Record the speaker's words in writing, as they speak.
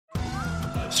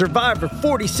Survivor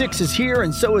 46 is here,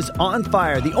 and so is On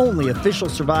Fire, the only official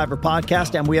Survivor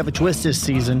podcast, and we have a twist this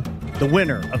season. The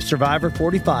winner of Survivor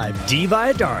 45, Dee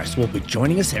Valladares, will be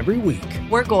joining us every week.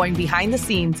 We're going behind the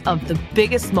scenes of the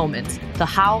biggest moments, the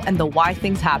how and the why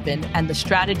things happen, and the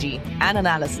strategy and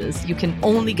analysis you can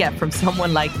only get from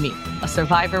someone like me, a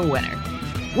Survivor winner.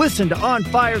 Listen to On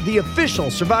Fire, the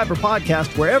official Survivor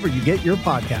podcast, wherever you get your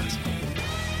podcast.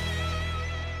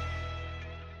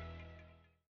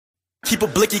 Keep a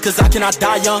blicky cause I cannot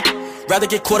die young. Rather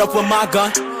get caught up with my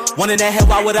gun. One in that head,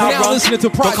 why would I run?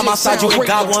 Don't come outside, you ain't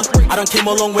got one. I done came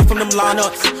a long way from them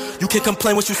lineups. You can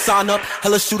complain once you sign up.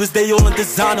 Hella shooters, they all in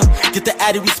designer. Get the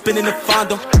addy, we spinning the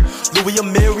find 'em. Louis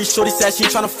Amiri, shorty said she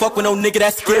ain't tryna fuck with no nigga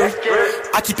that's scary.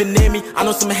 I keep it near me, I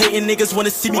know some hating niggas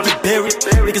wanna see me get buried.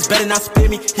 Niggas better not spare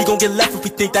me, he gon' get left if we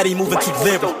think that he moving too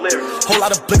lyric. Whole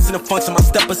lot of blicks in the function, my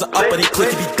steppers are up, but they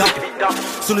click if he ducking.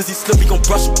 Soon as he slip, he gon'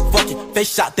 brush him, fuck it.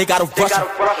 Face shot, they gotta rush him.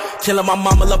 Killing my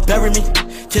mama, love bury me.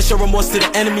 Can't show remorse to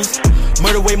the enemies.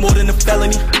 Murder way more than a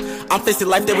felony. I'm facing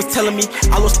life they was telling me.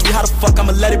 I lost 3, how the fuck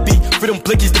I'ma let it be? Freedom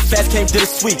blickies, the fast came, did it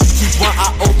sweet. Keep one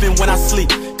eye open when I sleep,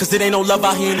 cause it ain't no love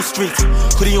out here in the streets.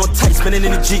 Hoodie on tight, spinning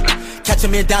in the Jeep. Catch a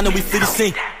man down and we flee the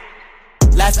scene.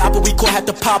 Last apple we caught had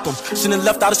to pop him. Shouldn't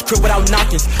left out his crib without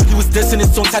knocking. He was dissing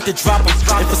his songs, had to drop him.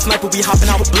 And for sniper we hopping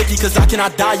out with blicky, cause I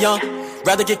cannot die young.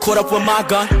 Rather get caught up with my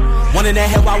gun. One in that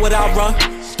head, why would I run?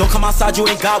 Don't come outside, you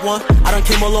ain't got one. I done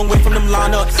came a long way from them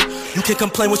lineups. You can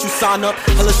complain once you sign up.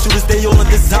 Hella shooters, they all in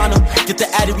designer. Get the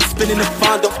addy, we spinning the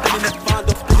find up.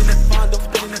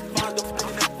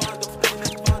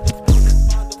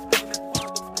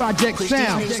 Project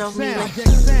Sound.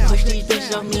 Push these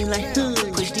bitches off me like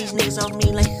hood. Push these niggas off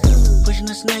me like hood. Pushing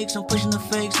the snakes, I'm pushing the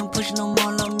fakes. I'm pushing them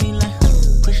all off me like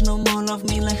hood. Pushing them all off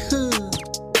me like hood.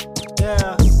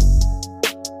 Yeah.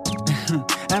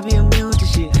 I be immune to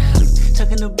shit.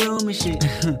 Tucking the broom and shit.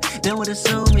 Done with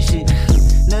assuming shit.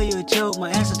 Know you a joke, my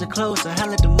answers are close. I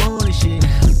holla at the moon and shit.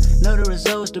 Know the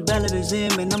results, the ballot is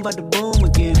in, man. I'm about to boom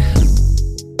again.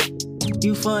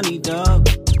 You funny, dog.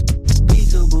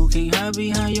 Peekaboo, can't hide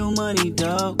behind your money,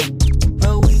 dog.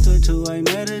 A week or two, I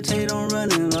meditate on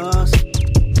running lost.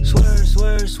 Swerve,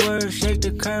 swerve, swerve, shake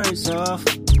the currents off.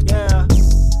 Yeah.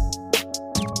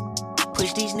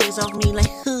 Push these niggas off me like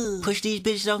hood. Push these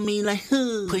bitches off me like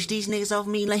hood. Push these niggas off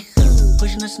me like hood.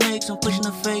 Pushing the snakes, I'm pushing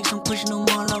the fakes. I'm pushing them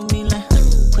all off me like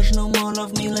hood. Pushing them all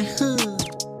off me like hood.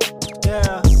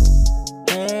 Yeah.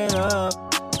 Head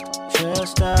up,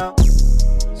 chest out,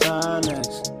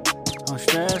 silence. I'm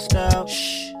stressed out.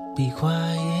 Shh, be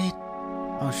quiet.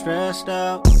 I'm stressed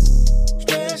out.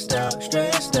 Stressed out,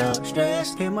 stressed out,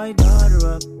 stressed. Hit my daughter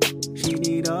up. She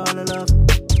need all the love.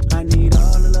 I need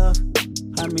all the love.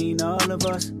 I mean all of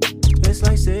us. It's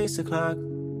like 6 o'clock.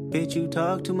 Bitch, you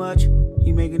talk too much.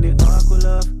 You making it awkward,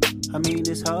 love. I mean,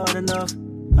 it's hard enough.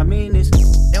 I mean, it's...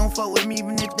 They don't fuck with me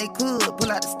even if they could.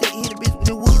 Pull out the stick, hit a bitch with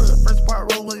the wood. First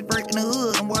part roll was breaking the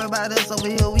hood. Don't worry about us over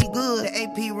here, we good. The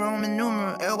AP Roman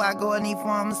numeral. Everybody go and need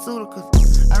pharmaceuticals.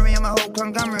 I ran my whole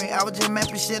conglomerate. I was just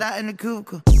mapping shit out in the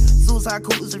cubicle. Suicide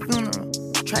cool is a funeral.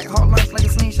 Track hard lunch like a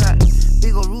slingshot.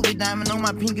 Big ol' ruby diamond on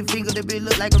my pinky finger. That bitch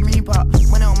look like a ring pop.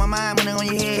 When it on my mind, when it on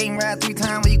your head. Ain't ride 3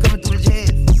 times when you coming through the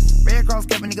chest. Red Cross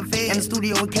kept a nigga fed. In the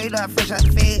studio with K-Dot, fresh out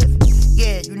the feds.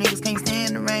 Yeah, you niggas can't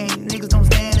stand the rain. Niggas don't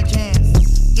stand a chance.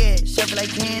 Yeah, shuffle like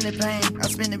candy pain. I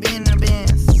spend the bin in the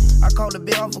bins. I call the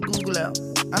bill off of Google out.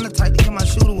 I'm the type to get my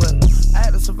shooter wet. I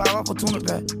had to survive off a tuna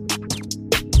pack.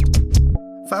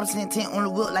 5% tent on the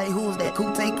whip like who's that?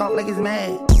 Cool take off like it's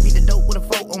mad. Beat the dope with a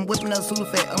fork, I'm whipping up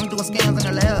Sudafed. I'm doing scams in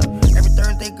the lab. Every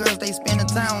Thursday, girls, they spending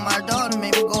time with my daughter,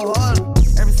 make me go harder.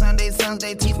 Every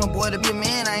Sunday, teach my boy to be a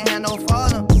man, I ain't had no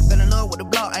father. Fell in love with the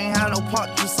block, I ain't had no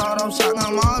part. Just saw it on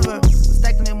shotgun Marvin.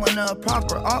 Stacking them on the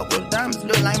proper awkward. Diamonds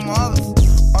look like Marvins.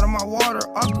 Out of my water,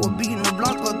 aqua, beating the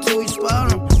block up till we spell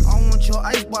them. I don't want your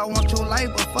ice, boy, I want your life,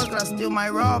 but fuck it, I still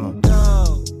might rob them.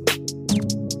 No.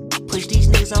 Push these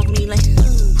niggas off me like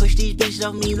hood. Push these bitches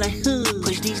off me like hood.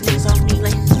 Push these niggas off me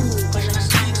like hood. Pushing the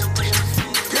snakes, I'm pushing the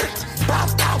snakes. Bow,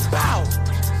 bow, bow.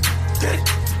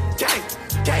 Gang,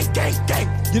 gang, gang, gang.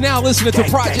 You're now listening to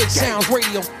Project Sounds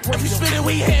Radio. If you spin it,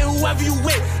 we hit whoever you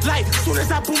with. Like, soon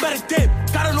as I boom, better dip.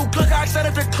 Got a new Glock, I set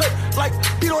up the clip. Like,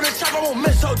 beat on the chop, I won't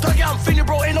miss. So, Dougie, I'm finna,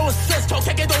 bro, ain't no assist. Don't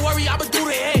take it, don't worry, I'ma do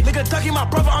the hit. Nigga, Dougie, my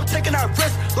brother, I'm taking that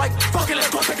risk. Like, fuck it,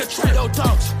 let's go take a trip. Yo,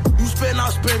 dogs, you spin,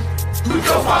 I'll spin. You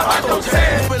go 5, I go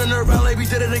 10. Spinning the LA, we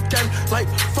did it again. Like,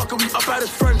 fuck it, we up at his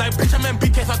friend. Like, bitch, I'm in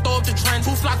BK, I throw up the trend.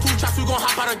 2 fly, 2 chops, we gon'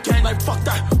 hop out again. Like, fuck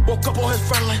that. Woke up on his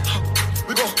friend, like,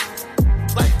 we go.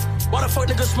 Like, why the fuck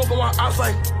niggas smoking while I was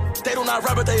like, They do not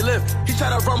rap, but they live. He try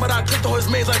to run, but I clicked on his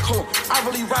mains like, come on, I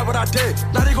really rap what I did.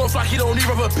 Now they gon' fly, he don't need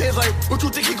rubber bands like, what you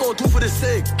think he gon' do for this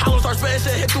thing? I gon' start spitting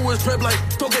shit, hit through his rib like,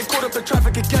 don't get caught up in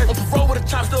traffic again. On parole with a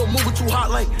chop, still moving too hot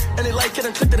like, and they like it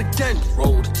and clicked it again.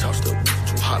 Roll with the chop, still moving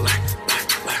too hot like.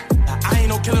 I ain't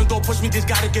no killer, don't push me, just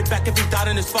gotta get back if he died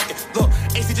in his fucking. Look,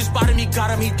 AC just spotted me,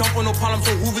 got him, he don't want no problem,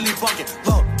 so who really bucking?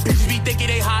 Look, bitches be thinking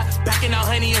they hot, backing out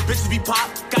honey and bitches be pop.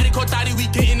 Got it caught thotty, we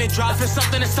getting it dry. If it's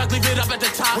something that's stuck, leave it up at the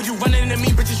top. When you running into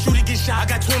me, bitches shoot it, get shot. I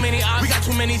got too many eyes, we got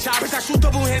too many chops. Bitch, I shoot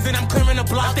double hands and I'm clearing the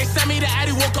block. They send me the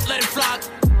Addy, woke up, let it fly.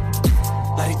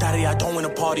 Lottie-dottie, I don't win a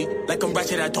party. Like I'm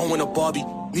ratchet, I don't win a Barbie.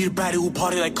 Need a baddie who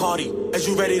party like Cardi. As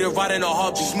you ready to ride in a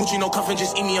hub, just smoochie, no cuffin',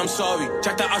 just eat me, I'm sorry.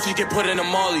 Jack the oxy, get put in a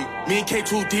molly. Me and K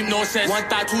too deep, no sense. 1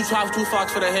 thigh, 2 chops, 2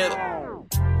 fox for the head.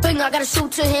 Bang, I gotta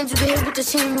shoot 2 hands, you can hit with the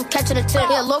team, you catching a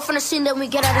 10. Yeah, low from the scene, then we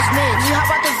get out his man. You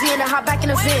hop out the van and hop back in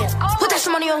the van. Put that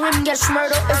shit money on him and get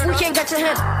smurdered. If we can't get to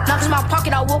him, knock in my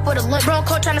pocket, I'll whoop with a limp. Bro,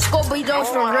 coach trying to score, but he going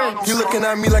for the rim. He looking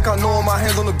at me like I know him, my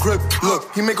hands on the grip.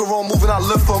 Look, he make a wrong move and I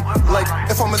lift him. Like,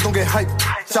 if I'm in, don't get hyped.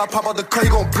 So I pop out the car,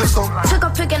 you gon' bliss him. Took a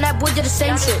pic and that boy did the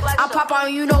same shit. I pop out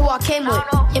and you know who I came with.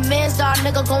 Your man's died,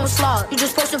 nigga going slide. You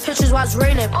just posted pictures while it's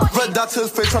raining. Red dot to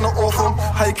his face tryna off him.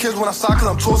 How you kids when I saw cause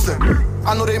I'm toasting.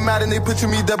 I know they mad and they picture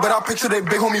me dead, but I picture they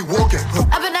big homie walking.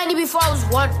 I've been 90 before I was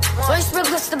 1. When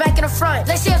sprinklers to the back and the front.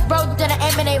 They say it's bro, then an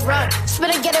M and they run. Spin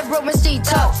and get it, bro, and see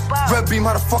tough. Red beam,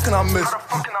 how the fucking I miss?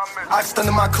 I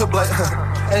extended my clip like,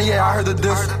 and yeah, I heard the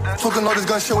diss. Talking all this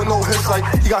gun shit with no hits like,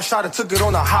 he got shot and took it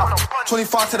on the hop.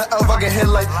 25 to the L, I get hit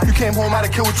like, you came home, had a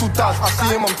kid with 2 thoughts. I see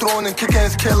him, I'm throwing and kicking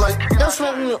his kid like. Don't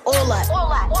smoke me with all that.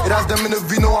 It has them in the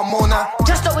Vino, I'm on that.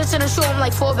 Just always in the show, I'm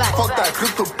like 4 back. Fuck that,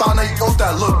 crypto, Tana, you off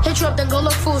that look. Hit you up, then go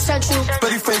look fool, sent you.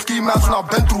 Betty face ski mask when I've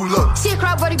been through, look. See a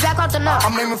crowd, buddy, back out the nut.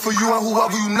 I'm aiming for you and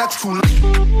whoever you next to, look.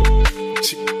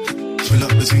 Pull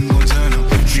up the single turn up.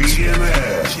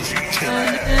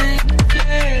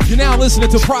 You're now listening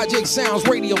to Project Sounds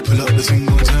Radio. Pull up the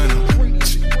single turn up.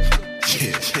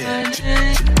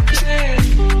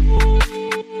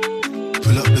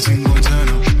 Pull up the single turn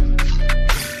up.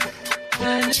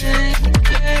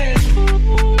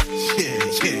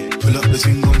 Pull up the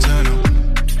single turn up.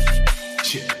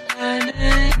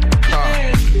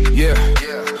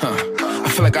 I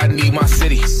feel like I need my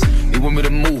city. They want me to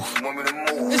move,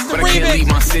 but I can't leave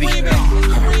my city.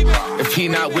 If he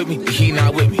not with me, he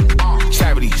not with me.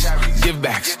 Charities, give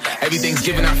backs, everything's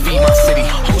given, I feed my city.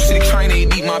 Whole city trying to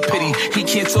eat my pity. He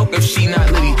can't talk if she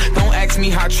not litty. Don't ask me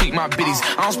how I treat my biddies.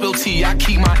 I don't spill tea, I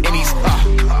keep my innies.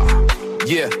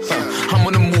 I'm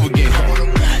on the move again.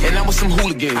 And I'm with some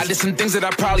hooligans. I did some things that I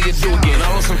probably would do again.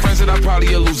 I lost some friends that I probably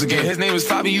would lose again. His name is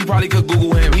Fabi, you probably could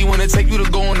Google him. He wanna take you to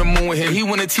go on the moon with him. He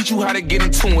wanna teach you how to get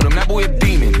in tune with him. That boy a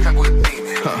demon.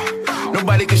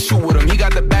 Nobody can shoot with him. He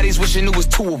got the baddies wishing it was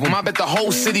 2 of them. I bet the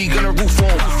whole city gonna root for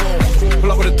him.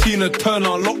 Pull up with a Tina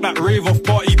Turner, lock that rave off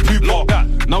party pooper. That.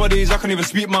 Nowadays I can't even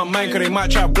speak my mind, cause they might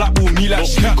try blackball me like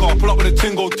Shooker. Pull up with a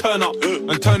Tingo, turn up,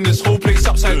 and turn this whole place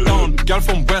upside down. Gal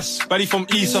from west, baddie from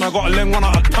east, and I got a leng one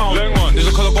out of town. Is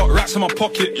it cause I got racks in my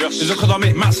pocket? Yes. Is it cause I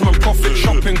make maximum profit?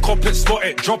 Shopping, cop it, spot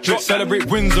it, drop it. Celebrate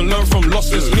wins and learn from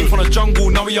losses. Came from the jungle,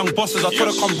 now we young bosses. I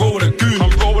told her come roll with a goon. I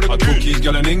took his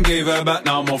gal and then gave her back,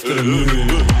 now I'm off to the moon. Pull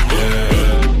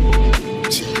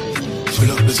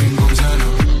up the single turn up.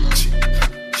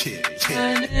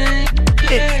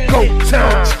 It's go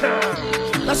time.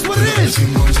 That's what it is.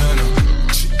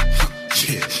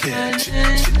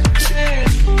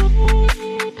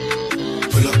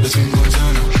 Pull up the single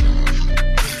turn up.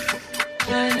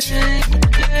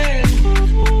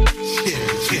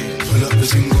 Pull up the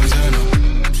single turn up.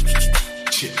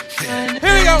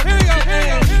 Here we go.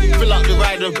 Fill up the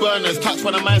rider burners. Touch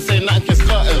when a man say nothing gets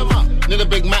curtain. Need a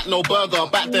Big Mac, no burger.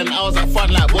 Back then I was at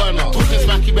front like Werner. Talking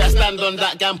smack, you better stand on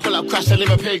that. Gang pull up, crash and live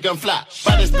a pagan flat.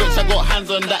 Baddest bitch, I got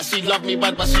hands on that. She love me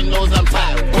bad, but she knows I'm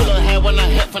tight. Pull her hair when I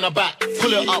hit from the back.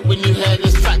 Pull it up when you hear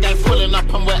this track. Gang pulling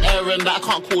up and we're airing that. I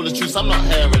can't call the truth, I'm not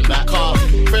hearing that. Car,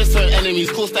 friends turn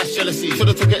enemies, course that's jealousy.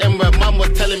 Should've took it in where mum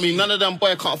was telling me. None of them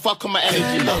boy can't fuck on my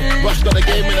energy. Rush got the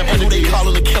game in the penalty. They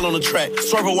calling the kill on the track.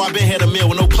 Swervo, I been here a meal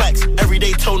with no plaques. Every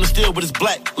day tone steel, but it's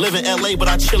black. Live in LA, but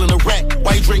I chill in the rack.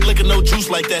 Why you drink liquor, no juice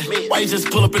like that? Why you just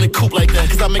pull up in a coupe like that?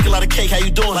 Cause I make a lot of cake, how you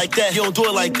doing like that? You don't do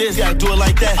it like this, you gotta do it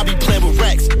like that. I be playing with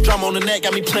racks, drum on the neck,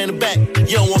 got me playing the back.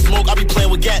 You don't want smoke, I be playing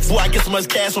with gas. Boy, I get so much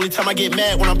gas, only time I get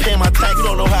mad when I'm paying my tax. You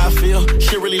don't know how I feel,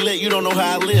 shit really lit, you don't know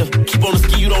how I live. Keep on the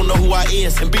ski, you don't know who I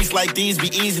is. And beats like these be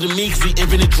easy to me, cause we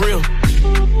infinite drill. Pull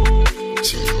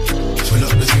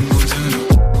up the single turn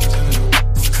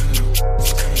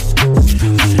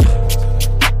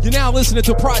You're now listening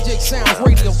to Project Sounds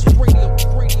Radio.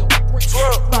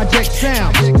 Project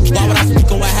Sound. Why would I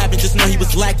speak on what happened? Just know he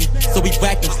was lacking, so we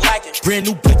whacking. Brand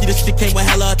new blicky, this shit came with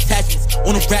hella attachments.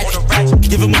 On a ratchet,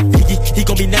 give him a figgy, he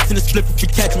gon' be next in the split if we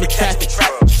catch him in traffic.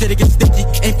 Shit, it get sticky,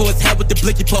 aim for his head with the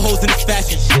blicky, put holes in his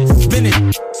fashion.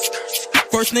 Spinning.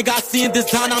 First nigga I see in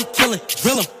design, I'm killing.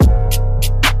 Drill him.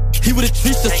 He with a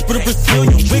treat us with a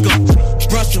Brazilian wiggle.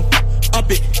 Brush him, up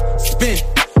it, spin,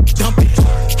 dump it.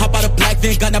 Hop out a black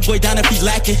van, got that boy down if he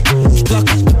lacking. Pluck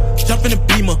him, jump in the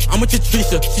Beamer. I'm with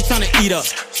Trisha, she tryna eat up.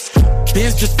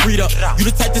 Bands just freed up. You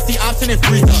the type to see option and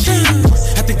freeze up.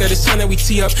 I think that it's time that we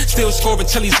tee up. Still scoring,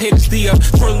 tell these haters D up.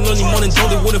 Twirling only more than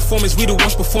Jordan with informants. We the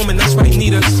ones performing, that's why they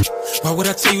need us. Why would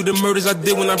I tell you the murders I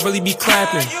did when I really be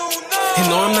clapping? And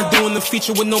no, I'm not doing the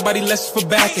feature with nobody less for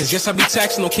backings. Yes, I be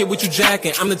taxing, okay, what you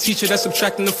jacking? I'm the teacher that's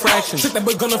subtracting the fractions. Took that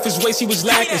boy gun off his waist, he was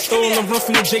lacking. Stolen the run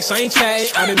from the Jakes, I ain't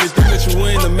chatting. I didn't think that you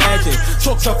wouldn't imagine.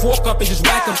 Talk tough, walk up and just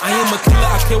whack him. I am a killer,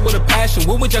 I kill with a passion.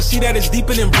 What would y'all see that is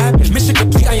deeper than rapping? Mission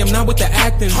complete, I am not with the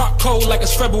acting. Heart cold like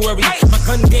it's February. My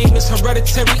gun game is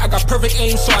hereditary. I got perfect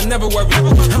aim, so I never worry.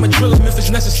 I'm a driller if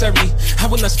it's necessary. I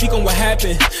will not speak on what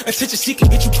happened. Attention seeking,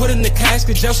 get you put in the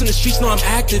casket. Jails in the streets know I'm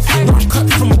active. No, I'm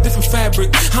cut from a different fabric.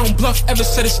 I don't bluff, ever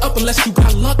set us up unless you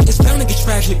got luck. It's bound to get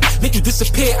tragic. Make you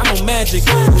disappear, I'm on magic.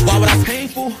 Why would I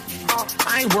painful?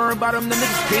 I ain't worried about them, the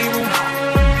niggas fatal.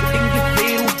 They can get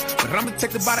fatal, but I'm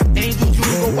protected by the angels. You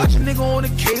go watch a nigga on the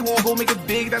cable, go make it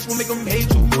big, that's what make them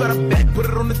hate you. You got a bet, put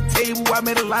it on the table. I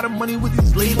made a lot of money with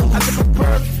these labels. I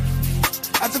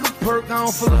took a perk, I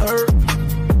don't feel a hurt.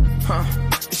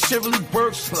 This shit really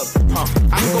works. I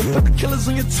can go put the killers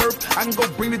on your turf. I can go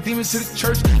bring the demons to the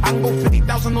church. I can go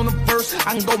 50,000 on the verse.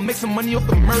 I can go make some money off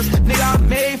the merch. Nigga, I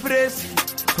made for this.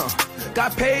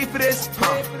 Got paid for this.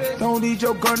 Don't need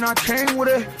your gun, I came with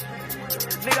it.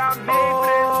 Nigga, I made for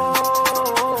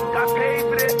this. Got paid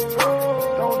for this.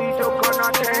 Don't need your gun,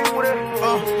 I came with it.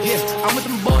 Yeah, I'm with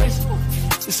them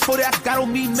boys. It's 40, I got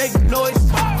on me, make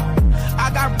noise. I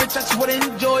got rich, I just wanna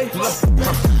enjoy.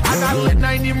 I got lit,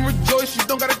 I ain't even rejoice. You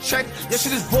don't gotta check, your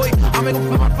shit is void. I make them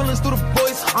feel my feelings through the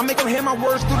voice. I make them hear my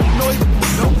words through the noise.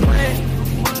 No plan.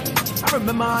 I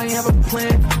remember I ain't have a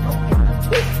plan.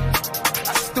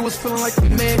 I still was feeling like a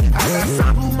man. I got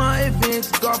time for my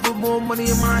advance. God put more money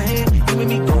in my hand. You made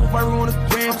me go viral on the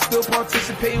gram. Still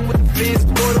participating with the fans.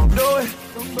 Boy, don't do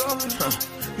it.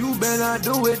 You better not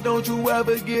do it, don't you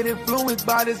ever get influenced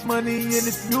by this money and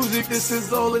this music. This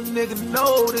is all a nigga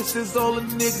know, this is all a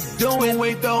nigga doing. You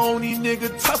ain't the only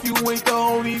nigga tough, you ain't the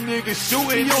only nigga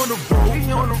shooting. He on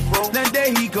the road, now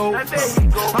there he go.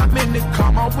 I'm in the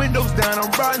car, my windows down,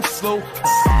 I'm riding slow.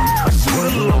 I shoot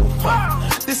a low,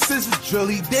 this is a drill,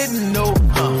 he didn't know.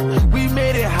 We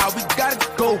made it how we gotta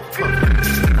go.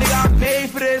 Nigga, I paid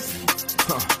for this.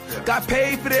 Got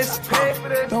paid for this.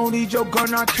 Don't need your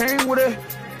gun, I came with it.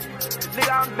 Nigga,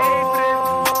 I made for this.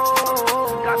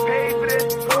 Got paid for this.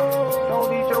 Don't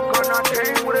need your gun, I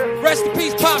came with it. Rest in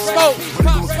peace, Pop Smoke.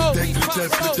 Pop Smoke.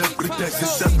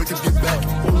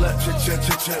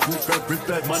 Rip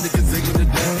back, my niggas ain't in the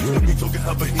down. Let me talking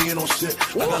how he ain't on shit.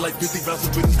 I got like 50 rounds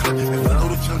of business clip. If I know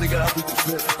the chill, nigga, I'll be the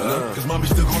fit. Cause mommy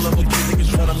still gon' love a kid. Niggas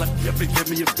tryna like, yeah, give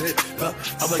me a bit.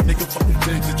 I'm like, nigga, fucking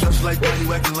things. And just like why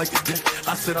you acting like a dick.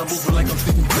 I said I'm moving like I'm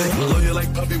thinking big. I love you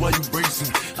like puppy while you bracing.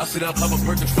 I said I'll pop a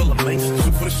perk and fill a lane.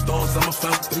 Shoot for the stars, I'm a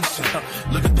foundation.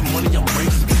 Look at the money I'm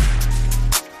racing.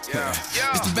 Yeah.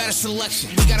 It's the better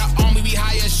selection. We got an army, we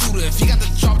hire a shooter. If he got the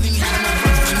drop, then he had him on the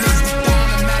roof. The niggas be down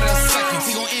in a matter of seconds.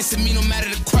 He gon' answer me no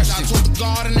matter the question. I told the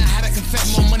guard and I had a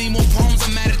confession. More money, more problems,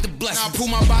 I'm mad at the blessing. Now I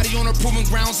prove my body on a proven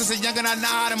ground. Since a youngin' I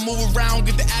know how to move around.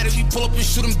 Get the addict, we pull up and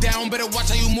shoot him down. Better watch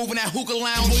how you move in that hookah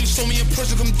lounge. Boy, you show me in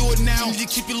person, come do it now. You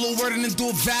keep your little word and then do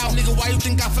a vow. Nigga, why you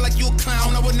think I feel like you a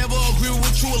clown? I would never agree with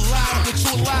what you allow. What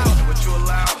you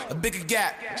allow? A bigger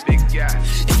gap.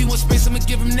 If he want space, I'ma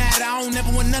give him that. I don't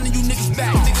never want none of you niggas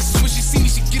back. Niggas, soon as she see me,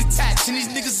 she get attached. And these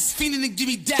niggas is fiending to give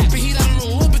me that. But he down on the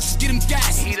little bitches, get him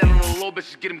gas.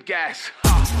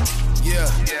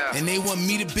 Yeah. And they want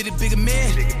me to be the bigger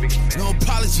man. No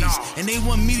apologies. And they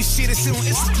want me to share this shit on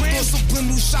Instagram. Throw some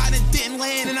blue shot and it didn't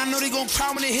land. And I know they gon'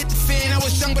 cry when they hit the fan. I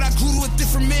was young, but I grew to a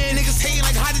different man. Niggas hating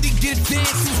like, how did he get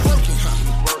advanced? He was working,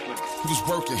 He was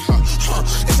working,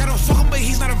 They said I don't fuck him, but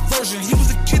he's not a virgin. He was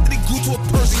a kid that he grew to a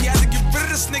person. He had to get rid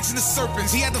of the snakes and the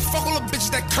serpents. He had to fuck all the bitches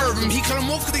that curve him. He cut them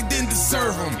off cause they didn't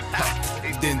deserve him.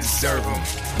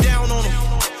 Down on him.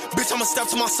 Bitch, I'ma step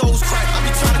to my soul's crack. I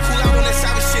be trying to cool out on that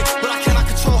savage shit, but I cannot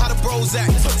control how the bros act.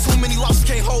 Too many losses,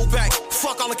 can't hold back.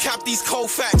 Fuck all the cap, these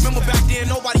cold facts. Remember back then,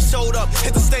 nobody showed up.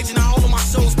 Hit the stage and now all of my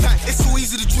shows packed. It's too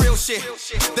easy to drill shit.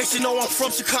 They should know I'm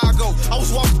from Chicago. I was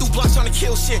walking through blocks trying to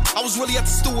kill shit. I was really at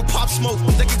the stew with Pop Smoke.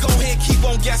 They could go ahead and keep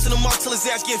on gassing him up till his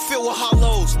ass get filled with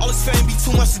hollows. All this fame be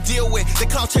too much to deal with. They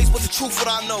clout chase, but the truth what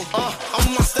I know. I'm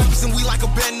with my steppers and we like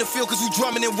a band in the field, cause we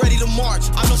drumming and ready to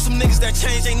march. I know some niggas that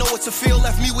change, ain't know what to feel.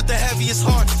 Left me with the heaviest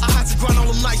heart. I had to grind all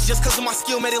them nights just cause of my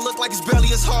skill, made it look like it's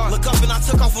barely as hard. Look up and I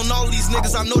took off on all of these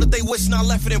niggas. I know that they wishing I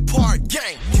left it in part.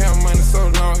 Gang. Count money so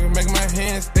long and make my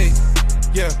hands ache.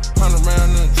 Yeah, 100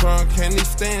 round in the trunk, can't even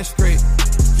stand straight.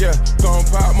 Yeah, gon'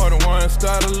 pop more than one,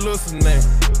 start hallucinate.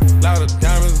 Lot of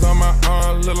diamonds on my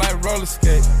arm, look like roller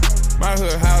skate. My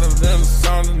hood hotter than the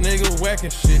song, the nigga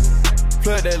whacking shit.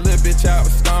 Plug that little bitch out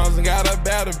with stones and got a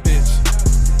better bitch.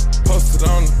 Posted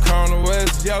on the corner where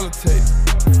it's yellow tape.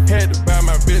 Had to buy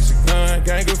my bitch a gun,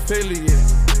 gang affiliate.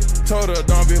 Told her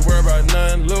don't be worried about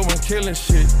nothing, little one killing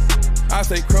shit. I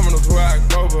say criminals where I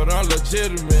go, but I'm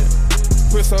legitimate.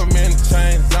 Put so many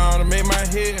chains on to make my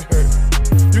head hurt.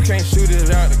 You can't shoot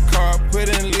it out the car, put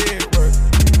in lid work.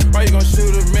 Why you gon'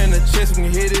 shoot him in the chest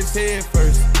when you hit his head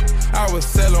first? I was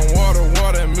selling water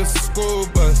and missed a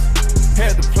school bus.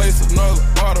 Had to place another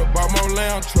order, bought more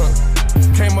lamb truck.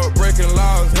 Came up breaking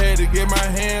laws, had to get my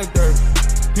hands dirty.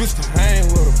 Used to hang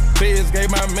with them, feds gave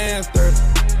my mans 30.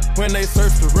 When they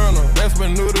searched the rental, that's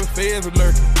when knew the feds were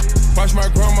lurking. Watch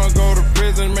my grandma go to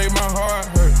prison, make my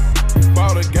heart hurt.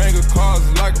 Bought a gang of cars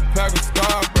like a pack of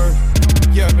Starburst.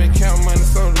 Yeah, been counting money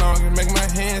so long it make my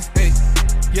hands ache.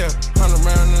 Yeah, 100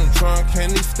 round in the trunk,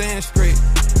 can't even stand straight.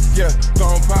 Yeah,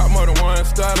 gon' pop more than one,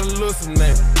 start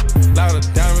hallucinating. Lot of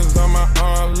diamonds on my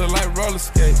arm, look like roller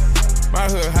skate. My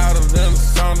hood hotter than the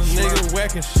song, the nigga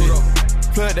whacking shit.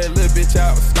 Plug that little bitch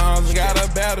out with stones and got a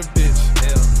better bitch.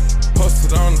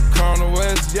 Posted on the corner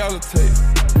where it's yellow tape.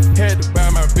 Had to buy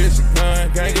my bitch a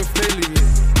gun, gang affiliate.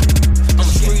 I'm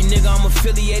a street nigga, I'm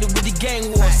affiliated with the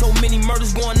gang war. So many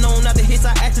murders going on, not the hits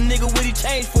I asked a nigga what he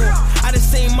changed for. I done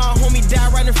seen my homie die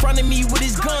right in front of me with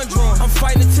his gun drawn. I'm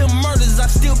fighting until murders, I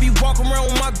still be walking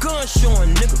around with my gun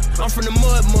showing, nigga. I'm from the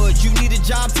mud. You need a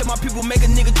job, tell my people make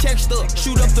a nigga check stuff.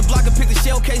 Shoot up the block and pick the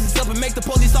shell cases up and make the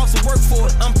police officer work for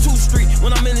it. I'm 2 Street,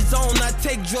 when I'm in the zone, I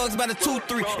take drugs by the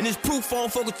 2-3. And it's proof on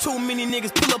fuck with too many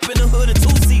niggas pull up in the hood of 2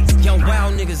 seats. Young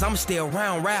wild niggas, I'ma stay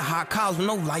around, ride hot cars with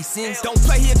no license. Don't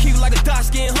play, he'll keep you like a dark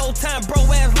skin whole time, bro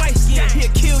ass light skin. He'll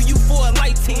kill you for a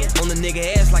light 10. On the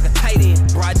nigga ass like a tight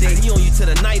end. Broad day, he on you to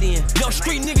the night end. Young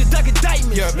street niggas duck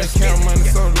indictments. Yeah, been counting money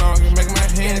so long, it make my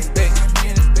hands ache.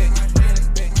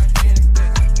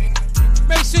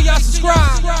 Make sure y'all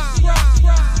subscribe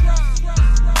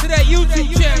to that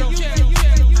YouTube channel,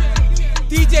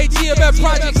 DJ GMF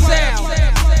Project Sound.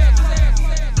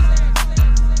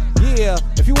 Yeah,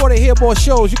 if you want to hear more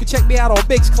shows, you can check me out on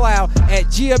Mixcloud at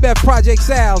GMF Project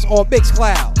Sounds or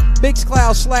Mixcloud.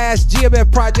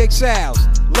 Mixcloud/GMF Project Sounds.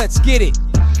 Let's get it.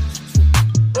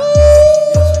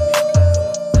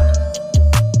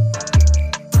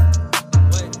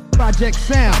 Project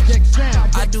Sound.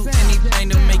 I do anything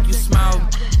to make you smile.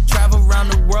 Travel around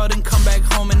the world and come back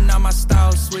home and now my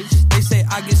style switch. They say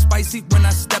I get spicy when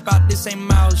I step out, this ain't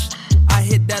mouse. I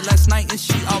hit that last night and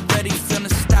she already feel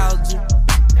nostalgia.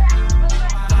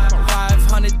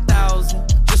 500,000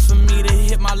 just for me to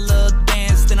hit my little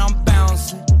dance, then I'm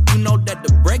bouncing. You know that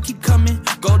the break keep coming,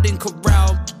 Golden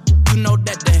Corral. You know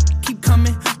that they keep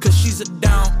coming, cause she's a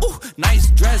down. Ooh, nice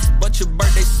dress, but your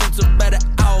birthday suit's a better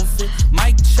outfit.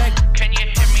 Mic check, can you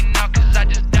hear me now, cause I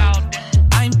just dialed it.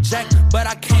 I'm Jack, but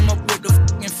I came up with the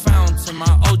fucking fountain.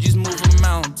 My OG's move a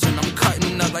mountain, I'm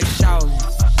cutting up like showers.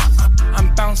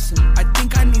 I'm bouncing, I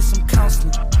think I need some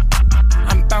counseling.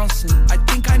 I'm bouncing, I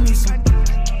think I need some.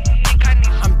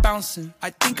 I'm bouncing, I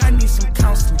think I need some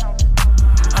counseling.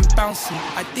 I'm bouncing,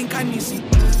 I think I need some.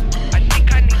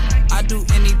 I do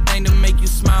anything to make you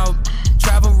smile.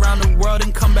 Travel around the world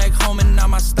and come back home and now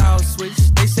my style switch.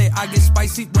 They say I get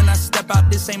spicy when I step out,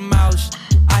 this ain't mouse.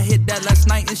 I hit that last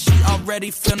night and she already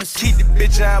feeling keep the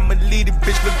bitch, I'ma lead it,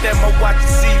 bitch. Look at my watch and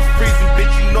see it freezing,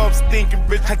 bitch. You know I'm stinking,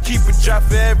 bitch. I keep a drop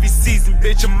for every season,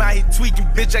 bitch. I'm out here tweaking,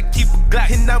 bitch. I keep a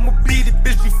Glock and I'ma beat it,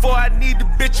 bitch. Before I need a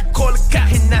bitch, I call a cop.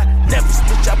 And I never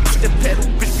switch, I put the pedal,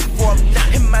 bitch. Before I'm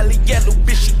not in my yellow,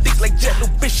 bitch. She thick like jello,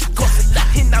 bitch. She cost a lot.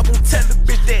 And I won't tell the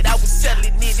bitch that I was selling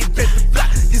it, bitch. The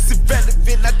block is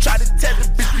irrelevant. I try to tell the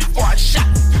bitch before I shot.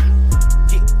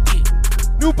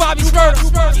 New Bobby Smurda.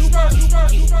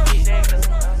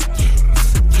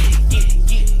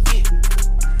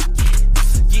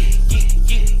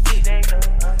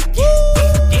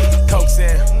 Coke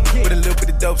in with a little bit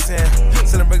of dope in.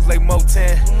 Selling records like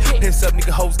Motown. Piss up nigga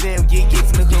hoes down. Yeah,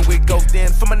 from the hood where it goes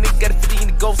down. For my nigga got a 50 in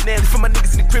the ghost now. For my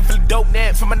niggas in the crib full of dope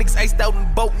now. For my niggas iced out in the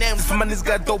boat now. For my niggas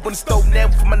got dope on the stove now.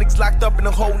 For my niggas locked up in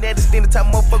the hole now. This thing the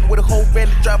time motherfucker with a whole van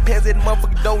to drop pants at the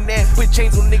motherfucking door now. Put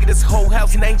chains on nigga, this whole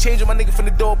house. And I ain't changing my nigga from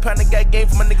the door pound. I got game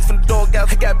for my niggas from the dog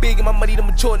out. I got big and my money to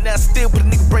mature now. Still put a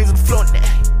nigga brains on the floor now.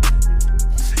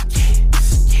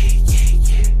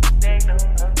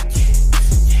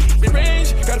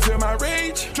 Range, gotta feel my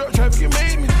rage. Truck traffic, it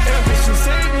made me. Ambition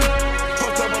saved me.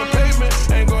 Fucked up on the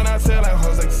pavement. Ain't going outside like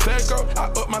Jose Canseco. I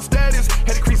up my status.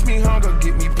 Had to crease me hunger,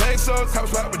 get me pesos.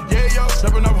 House spot with the yayo.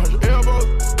 Jumping over 100 elbows.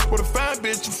 With a fine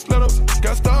bitch, you slittles.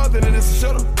 Got stars in it, it's a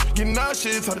shuttle. Getting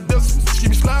nauseous, how the distance. Keep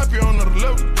me sloppy on another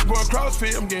level. Going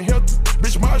CrossFit, I'm getting healthy.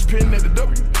 Bitch, marsh pin at the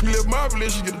W. You live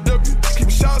marvelous, you get a W. Keep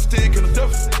me shot stick in the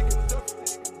duffel.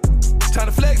 Time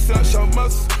to flex up, show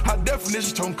muscles. High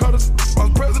definition, tone cutters.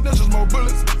 On presidentials, more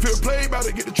bullets. Feel played, about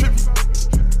to get the trip.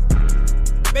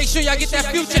 Make sure y'all get that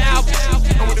Future album.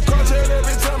 I'm with the cartel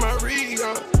every time I read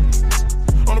up.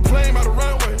 On the plane by the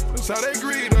runway, that's how they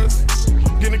greet us.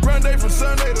 Getting a grande from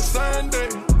Sunday to Sunday.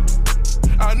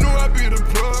 I knew I'd be the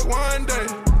plug one day.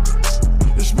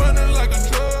 It's money like a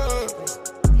drug.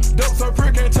 Dope so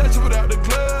prick, can't touch it without the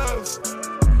gloves.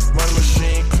 Money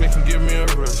machine click and give me a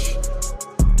rush.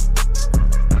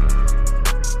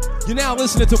 You're now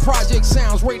listening to Project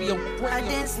Sounds Radio. I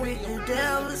danced with the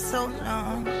devil so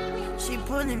long. She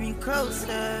pulling me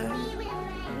closer.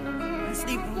 I'm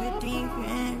sleeping with deep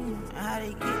friends. How they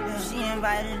get there? She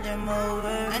invited them over.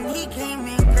 And he came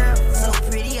in, girl, so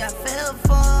pretty I fell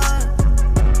for her.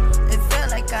 It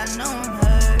felt like I known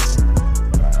her.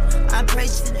 I prayed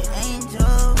to the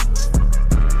angels,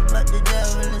 but the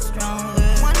devil is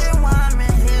stronger. Wondering why I'm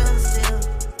in hell still.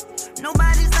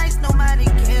 Nobody's nice, nobody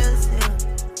cares here.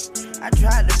 I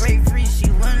tried to break free, she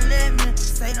wouldn't let me.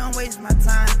 Say don't waste my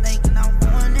time thinking I'm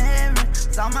going to heaven.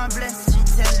 Saw my blessings,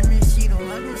 she telling me she the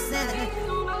one who sent it.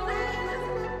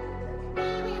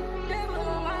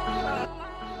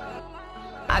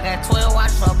 I got 12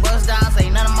 watches for bust downs,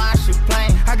 ain't none of my shit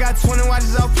plain. I got 20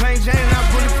 watches off plain Jane, and I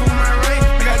bulletproof my range.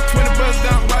 I got 20 bust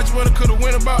down watches, what I could've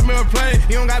went about me a plane.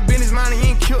 You don't got business mind, he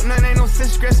ain't killed nothing, ain't no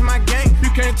sense stressing my game. You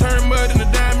can't turn mud into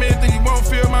diamond, think you won't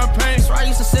feel my pain. So I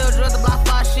used to sell drugs to block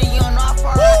 5 shit, you don't know how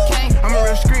far I came. I'm a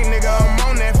real street nigga,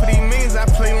 I'm on that for these millions, I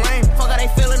play lame. Fuck how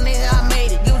they feelin', nigga, I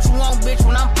made it. Get what you want, bitch,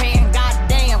 when I'm paying.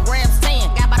 Goddamn, grams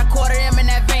 10. Got about a quarter M in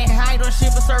that van. I ain't doing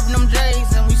shit but serving them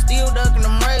J's, and we still ducking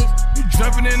them rays. You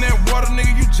jumping in that water, nigga,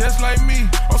 you just like me.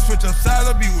 I'll switch up sides,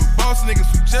 I'll be with boss niggas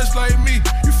who just like me.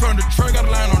 You from Detroit, got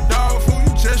a line on dog food,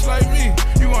 you just like me.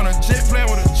 You on a jet plane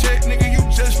with a check, nigga, you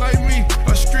just like me.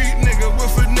 A street nigga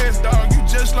with finesse, dog, you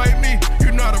just like me.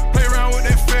 You know how to play around with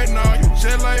that fat, nah, you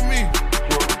just like me.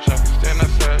 Stand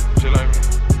outside, just like me.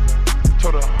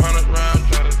 Told 100 rounds,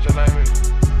 just like me.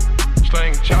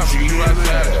 Slang chopper, you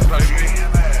outside, just like me.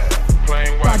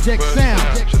 Playing white, Project Sound.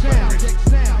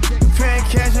 Paying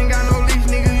cash, ain't got no lease,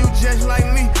 nigga, you just like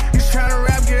me. You tryna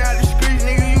rap, get out the street,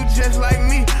 nigga, you just like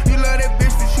me. You love that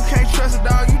bitch, but you can't trust a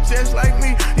dog, you just like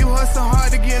me. You hustle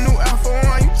hard to get a new Alpha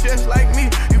 1, you just like me.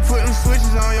 You putting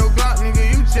switches on your Glock, nigga,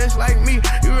 you just like me.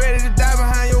 You ready to die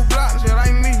behind your block, just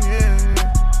like me, yeah.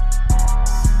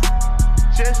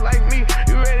 Just like me,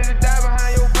 you ready to die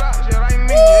behind your block, just like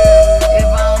me, yeah. If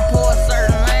I don't pull a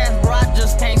certain lines, bro, I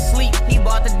just can't sleep. He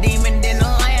bought the demon, then the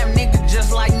lamb, nigga,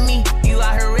 just like me. You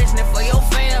out here rich, for your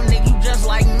fam, nigga, you just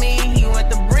like me. He went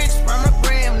the bricks from the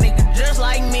gram, nigga, just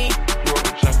like me.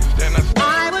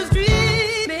 I was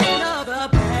dreaming of a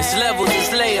past. It's levels,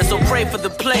 it's layers, so pray for the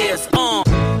players.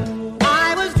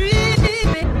 I was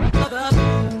dreaming of a.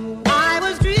 I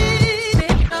was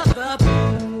dreaming of a.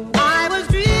 I was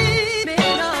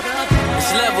dreaming of a.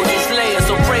 It's levels, it's layers,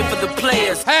 so pray for the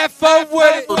players. Have fun with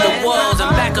it. The walls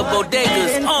and back of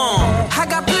bodegas. I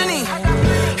got plenty.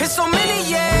 It's so many,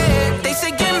 yeah. They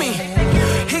say gimme.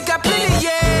 He got plenty,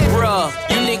 yeah. Bruh,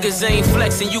 you niggas ain't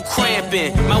flexing, you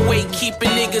cramping. My weight keeping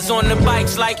niggas on the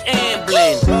bikes like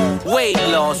ambling. Weight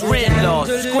loss, rent loss,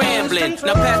 scrambling.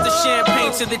 Now pass the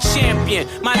champagne to the champion.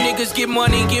 My niggas get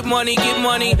money, get money, get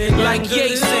money. Like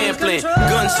Ye sampling.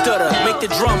 Gun stutter, make the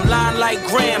drum line like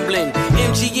Grambling.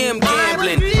 MGM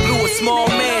gambling, blew a small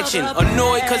mansion.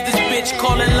 Annoyed cause this bitch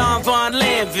calling Lon Von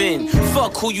Lanvin.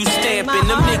 Fuck who you stamping,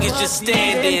 them niggas just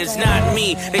stand-ins, not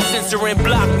me. They censor and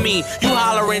block me. You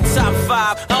hollering top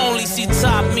 5, I only see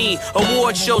top me.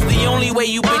 Award shows the only way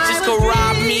you bitches can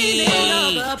rob me.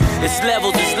 It's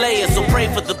levels, it's layers, so pray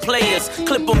for the players.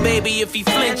 Clip him, baby, if he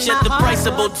flinch at the price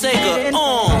of Bottega.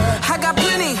 I got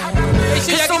plenty. Make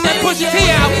sure y'all get that Pusha T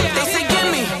out. They say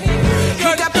gimme. He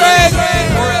got plenty.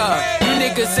 Bruh, you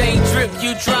niggas ain't drip,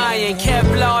 you drying.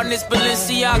 Kevlar in this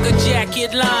Balenciaga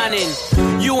jacket lining.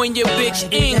 You and your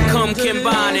bitch income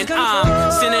combining.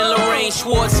 I'm sending Lorraine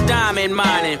Schwartz diamond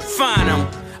mining. Find 'em.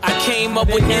 I came up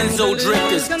with Enzo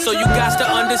drifters, so you got to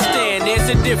understand there's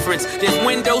a difference. There's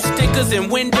window stickers and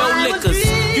window liquors.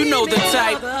 You know the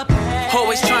type.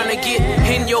 Always trying to get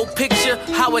in your picture,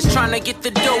 how it's trying to get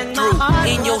the dope through.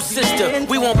 In your sister,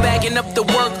 we won't bagging up the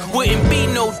work. Wouldn't be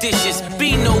no dishes,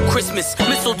 be no Christmas,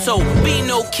 mistletoe, be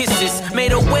no kisses.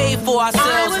 Made a way for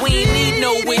ourselves, we ain't need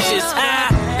no wishes.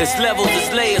 There's levels,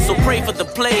 there's layers, so pray for the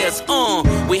players.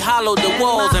 We hollowed the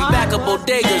walls and back up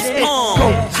bodegas.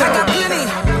 I got plenty,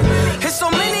 it's so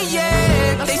many,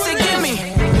 yeah. They say give me.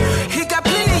 He got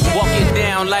plenty. Walk it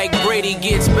down like Brady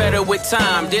gets better with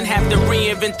time. Didn't have to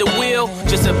reinvent the wheel,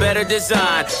 just a better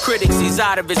design. Critics, he's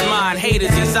out of his mind.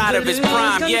 Haters, he's out of his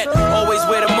prime. Yet, always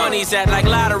where the money's at, like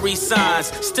lottery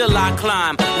signs. Still I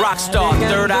climb, rockstar,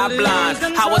 third eye blind.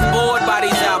 I was bored by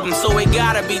these albums, so it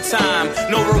gotta be time.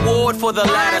 No reward for the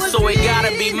latter, so it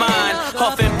gotta be mine.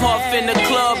 Huff and puff in the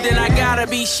club, then I gotta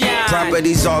be shine.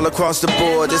 Properties all across the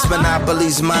board, this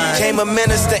monopoly's mine. Came a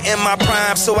minister in my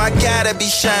prime, so I gotta be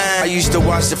shine. I used to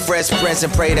watch the Fresh Prince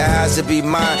and pray the house would be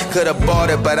mine. Could've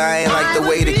bought it, but I ain't like the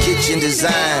way the kitchen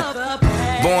designed.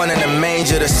 Born in a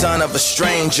manger, the son of a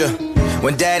stranger.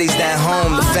 When daddy's not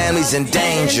home, the family's in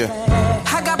danger.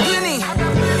 I got plenty,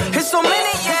 it's so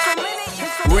many, yeah.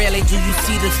 Rarely do you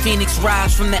see the phoenix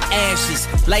rise from the ashes.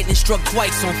 Lightning struck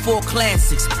twice on 4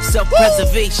 classics.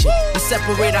 Self-preservation, we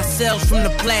separate ourselves from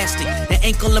the plastic. The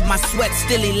ankle of my sweat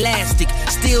still elastic.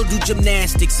 Still do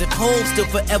gymnastics and hold still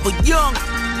forever young.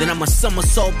 Then I'm a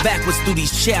somersault backwards through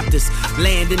these chapters.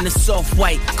 Land in the soft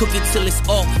white, cook it till it's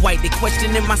off-white. They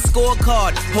questioning my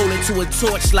scorecard, holding to a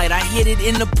torchlight. I hit it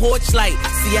in the porch light.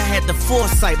 See, I had the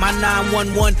foresight. My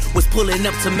 911 was pulling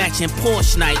up to matching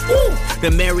Porsche night. Ooh,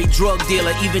 the married drug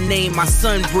dealer even named my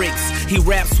son Bricks. He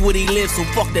raps what he lives, so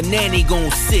fuck the nanny gon'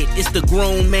 sit. It's the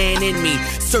grown man in me,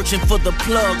 searching for the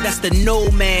plug, that's the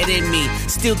nomad in me.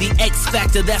 Still the X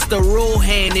factor, that's the raw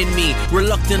hand in me.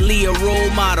 Reluctantly a role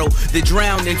model, the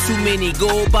drowned in too many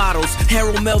gold bottles.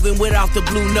 Harold Melvin without the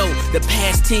blue note. The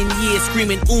past 10 years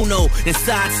screaming Uno, and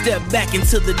sidestep back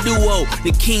into the duo.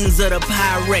 The kings of the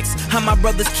Pyrex. I'm my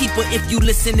brother's keeper if you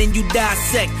listen and you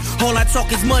dissect. All I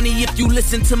talk is money if you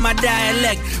listen to my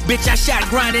dialect. Bitch, I shot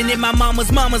grinding in my mama's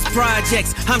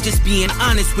projects. I'm just being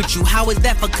honest with you, how is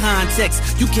that for context?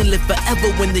 You can live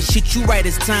forever when the shit you write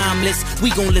is timeless.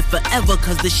 We gon' live forever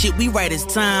cause the shit we write is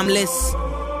timeless.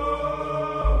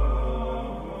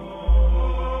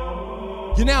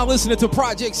 You're now listening to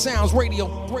Project Sounds Radio.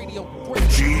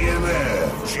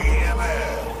 GMF.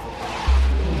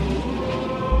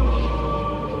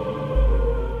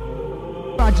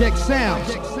 Project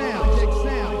Sounds.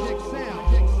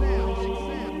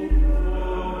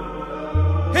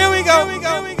 Here we go.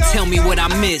 Tell me what I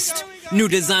missed. New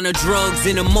designer drugs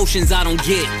and emotions I don't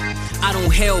get. I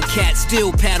don't Hellcat,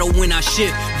 still paddle when I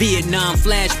shift. Vietnam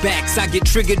flashbacks, I get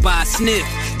triggered by a sniff.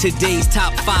 Today's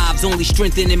top 5's only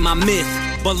strengthening my myth.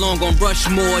 Belong on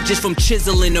Rushmore just from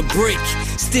chiseling a brick.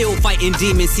 Still fighting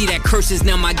demons, see that curse is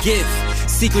now my gift.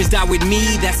 Secrets die with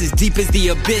me, that's as deep as the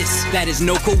abyss. That is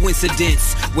no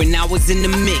coincidence, when I was in the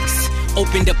mix.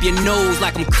 Opened up your nose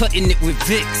like I'm cutting it with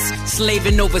Vicks.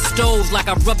 Slaving over stoves like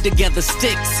I rub together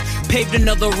sticks. Paved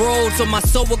another road so my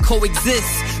soul will coexist.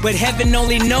 But heaven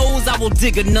only knows I will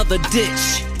dig another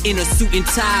ditch. In a suit and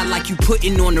tie like you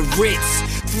putting on the Ritz.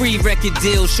 3 record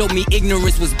deals showed me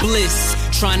ignorance was bliss.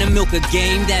 Trying to milk a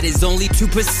game that is only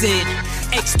 2%.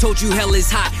 X told you hell is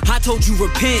hot, I told you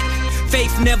repent.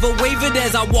 Faith never wavered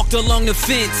as I walked along the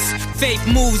fence. Faith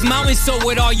moves mountains, so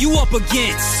what are you up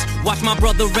against? Watch my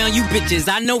brother around you bitches,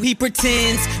 I know he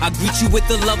pretends. I greet you with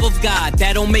the love of God,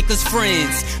 that don't make us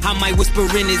friends. I might whisper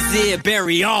in his ear,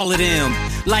 bury all of them.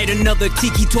 Light another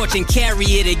tiki torch and carry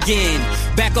it again.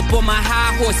 Back up on my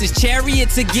high horse's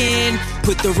chariots again.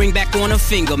 Put the ring back on her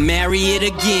finger, marry it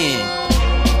again.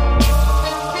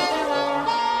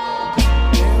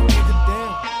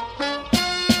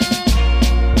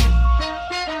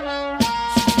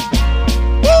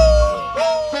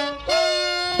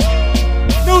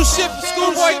 Ship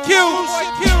Schoolboy Q.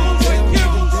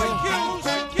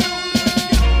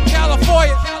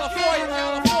 California.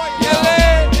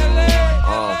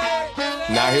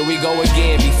 Now here we go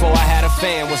again. Before I had a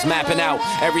fan, was mapping out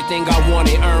everything I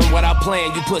wanted, earn what I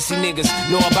planned. You pussy niggas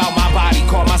know about my body,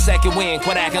 caught my second win.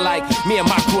 Quit acting like me and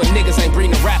my crew of niggas ain't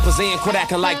bring the rappers in. Quit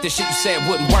acting like the shit you said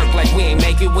wouldn't work, like we ain't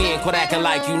make it win. Quit acting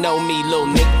like you know me, little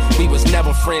nigga. We was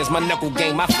never friends, my knuckle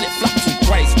game, my flip-flop too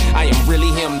crazy. I am really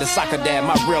him, the soccer dad,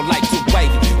 my real life too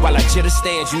wavy. While I chitter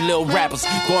stands, you little rappers,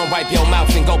 go and wipe your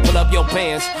mouth and go pull up your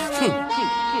pants.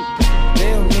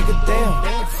 Damn, nigga, damn.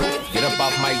 Get up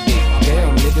off my dick.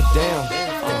 Damn, nigga, damn.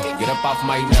 Get up off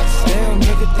my nuts. Damn,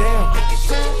 nigga, damn.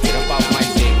 Get up off my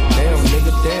dick. Damn,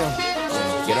 nigga, damn.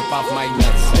 Get up off my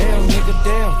nuts. Damn, nigga,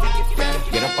 damn.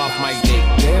 Get up off my dick.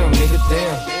 Damn, nigga,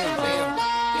 damn.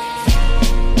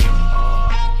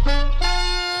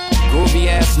 Groovy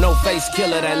ass, no face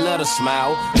killer that love to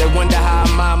smile. They wonder how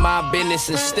I mind my business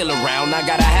and still around. I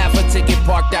got a half a ticket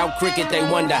parked out cricket, they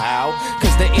wonder how.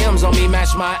 Cause the M's on me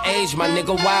match my age, my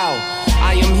nigga, wow.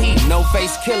 I am he, no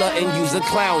face killer and use a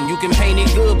clown. You can paint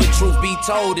it good, but truth be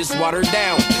told, it's watered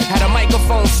down. Had a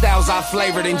microphone styles I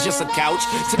flavored in just a couch.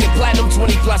 Took it platinum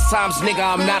 20 plus times, nigga,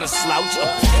 I'm not a slouch.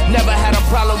 Never had a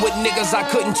problem with niggas I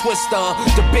couldn't twist.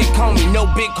 The big homie, no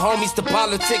big homies to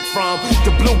politic from.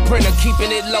 The blueprint of keeping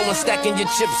it low and stacking your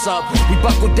chips up. We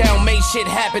buckled down, made shit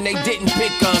happen, they didn't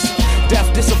pick us.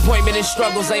 Death, disappointment, and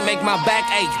struggles, they make my back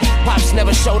ache. Pops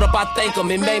never showed up, I thank him,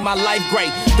 it made my life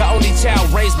great. The only child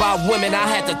raised by women, I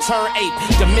had to turn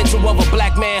 8. The mental of a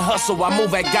black man hustle, I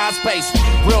move at God's pace.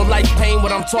 Real life pain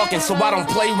when I'm talking, so I don't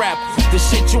play rap. The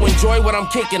shit you enjoy when I'm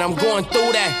kicking, I'm going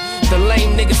through that. The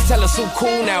lame niggas tell us who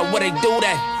cool now, where they do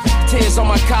that. Tears on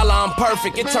my collar, I'm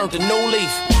perfect, it turned a new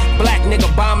leaf. Black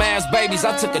nigga bomb ass babies,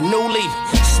 I took a new leaf.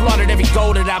 Slaughtered every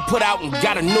goal that I put out and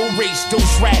got a new reach.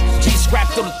 Deuce rap, G scrap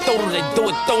through the throat, they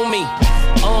do it through me.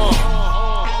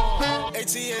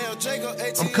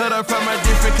 I'm cut up from a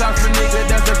different cloth for nigga,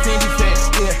 that's a Fendi fact,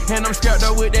 yeah. And I'm strapped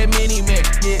up with that mini Mac,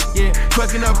 yeah.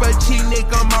 Fucking up a cheap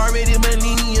nigga, I'm already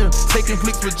millennium. Taking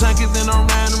flicks with junkies and I'm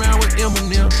riding around with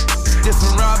Eminem. There's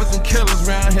some robbers and killers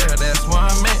around here, that's where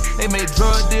I'm at. They make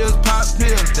drug deals, pop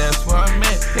pills, that's where I'm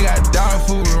at. They got dog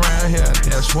food around here,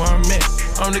 that's where I'm at.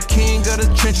 I'm the king of the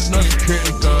trenches, no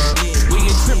security guard. We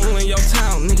get triple in your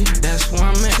town, nigga, that's where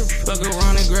I'm at. Fuck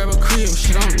around and grab a crib,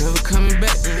 shit, I'm never coming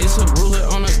back. It's a ruler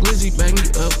on a glizzy, back me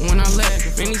up when I laugh.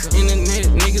 If any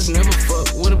internet niggas never fuck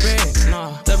with a bag.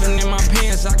 Nah, stuffing in my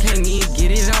pants, I can't even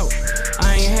get it out.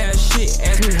 I ain't had shit,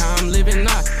 ask me how I'm living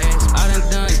now. I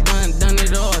done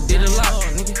it all, did a lot.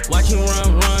 Watch him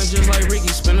run, just like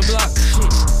Ricky, spin a block. Shit.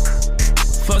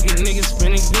 Fuck it, niggas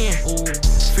spin again. Ooh.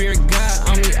 Fear God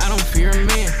on me, I don't fear a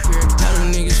man. How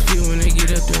do niggas feel when they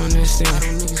get up to understand?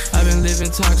 I've been living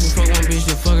toxic, fuck one bitch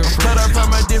to fuck her friend. Cut up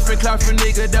from a different cloth for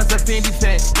nigga, that's a Fendi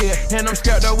fact, yeah. And I'm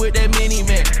strapped up with that mini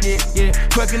Mac, yeah.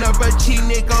 Fucking up a cheap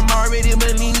nigga, I'm already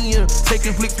millennium.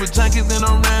 Taking flicks with junkies and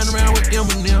I'm riding around with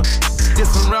Eminem. There's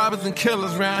some robbers and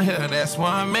killers around here, that's where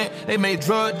I'm at. They make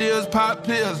drug deals, pop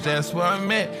pills, that's where I'm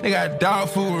at. They got dog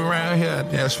food around here,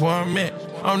 that's where I'm at.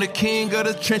 I'm the king of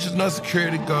the trenches, no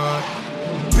security guard.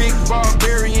 Big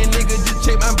barbarian nigga, just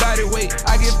check my body weight.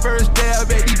 I get first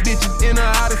dab at these bitches in or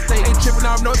out of state. Ain't tripping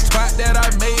off no spot that I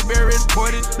made, very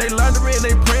important. They laundering,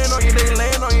 they praying on you, they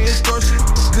laying on your instructions.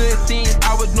 Good thing,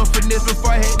 I was no finesse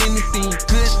before I had anything.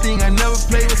 Good thing, I never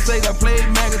played with Sega, I played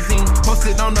magazine.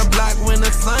 Posted on the block when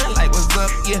the sunlight was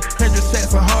up, yeah. 100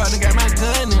 sacks so hard, I got my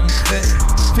gun in the cut.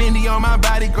 Fendi on my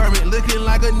body garment, looking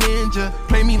like a ninja.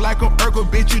 Play me like a Urkel,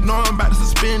 bitch, you know I'm about to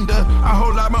suspend her. I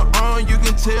hold out my arm, you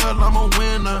can tell I'm a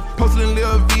winner. Posted in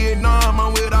Lil Vietnam,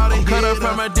 I'm with all the I'm cut up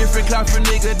from a different cloth for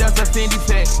nigga, that's a Fendi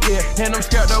fact, yeah. And I'm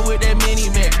strapped up with that mini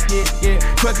Mac, yeah.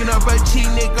 Fucking up a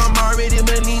cheap nigga, I'm already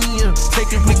millennium.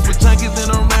 Taking flicks with junkies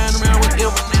and I'm riding around with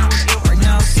Eminem. Right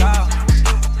now, stop.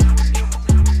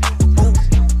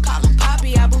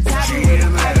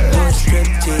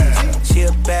 She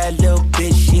a bad little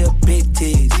bitch, she a big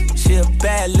tease. She a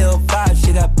bad little vibe,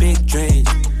 she got big dreams.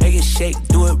 Make it shake,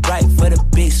 do it right for the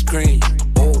big screen.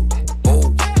 Oh,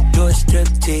 do a strip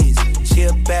tease. She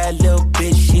a bad little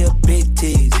bitch, she a big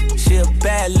tease. She a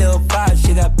bad little vibe,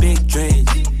 she got big dreams.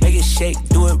 Make it shake,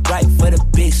 do it right for the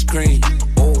big screen.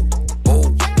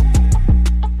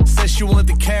 Said she want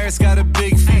the carrots, got a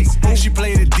big feast. She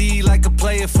played the D like a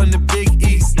player from the Big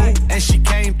East. And she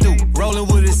came through, rolling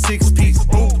with a 6-piece.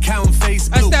 Counting face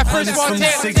blue, hundreds from the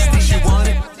 60s. She want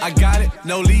it, I got it,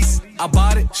 no lease, I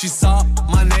bought it. She saw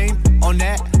my name on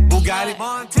that Bugatti.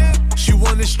 She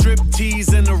want a strip tease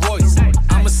and a Royce.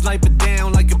 I'ma snipe it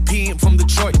down like a PM from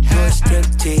Detroit. Do a strip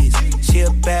tease. She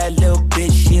a bad little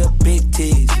bitch, she a big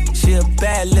tease. She a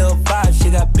bad little vibe,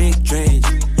 she got big dreams.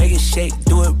 Make it shake,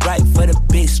 do it right for the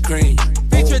big screen.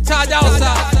 Featuring Ty Dolla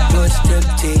 $ign. Do a strip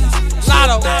tease. She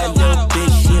a bad little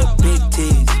bitch, she a big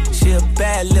tease. She a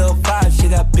bad little vibe, she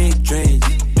got big dreams.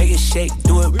 Make it shake,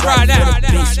 do it right for the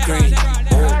big screen.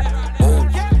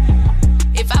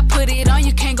 If I put it on,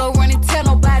 you can't go run and tell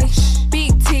nobody.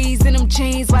 Big T's in them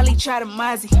jeans while he try to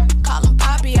Mozzie. Call him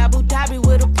Poppy, Abu Dhabi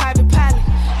with a private pilot.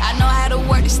 I know how to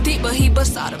work the stick, but he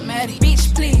bust automatic.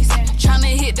 Bitch, please.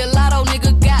 Tryna hit the lotto,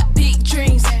 nigga got big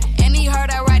dreams. And he heard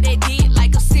I ride that dick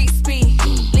like a 6-speed.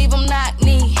 Leave him knock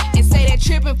knee. And say that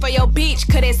trippin' for your bitch,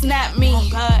 cause it's not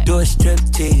me. Do a strip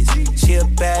tease. She a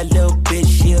bad little bitch,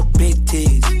 she a big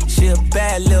tease. She a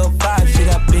bad little vibe, she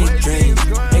got big dreams.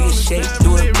 Make it shake,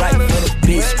 do it right for the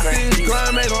bitch scratch.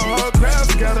 Make the whole crowd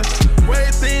scatter. Way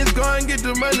things going, get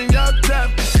the money y'all tap.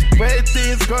 Way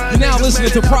things going. You're now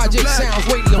listening to Project Sounds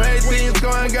Radio. Way things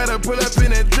going, gotta pull up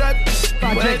in that truck.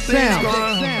 Project Sounds.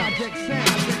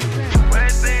 Way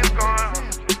things going.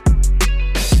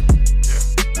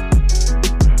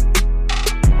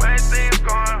 Way things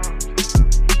going.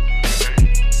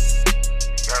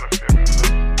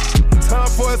 Time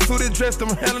for a suited dressed, I'm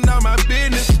handling out my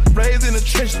business. Raised in the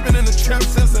trench, been in the trap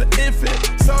since an infant.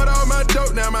 Sold all my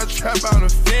dope, now my trap out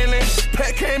of feeling.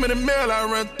 Pack came in the mail, I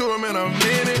run through them in a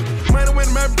minute. Money went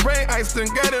in my brain, ice done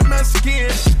got in my skin.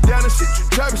 Down the shit, you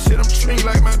dropping shit, I'm treating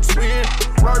like my twin.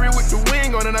 Rari with the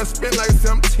wing on it, I spent like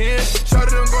 710.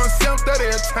 Shorty them going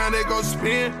 730 every time they go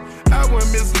spin. I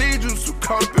wouldn't mislead you, so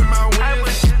caught up in my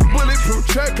wins. Bulletproof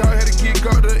track, I had to kick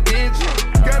out the engine.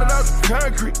 Got it out the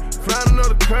concrete, flying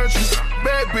another country.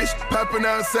 Bad bitch, popping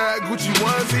outside, Gucci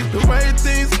onesie. The way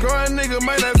things going, nigga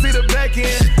might not see the back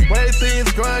end. Way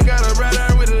things going, gotta ride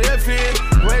out with an F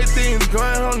in. Way things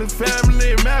going, only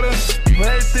family matters.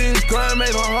 Way things going,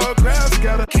 make the whole crowd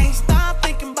scatter. Can't stop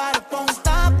thinking about it, won't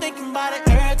stop thinking about it.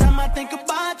 Every time I think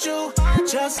about you,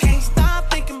 just can't stop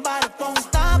thinking about it, won't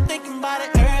stop thinking about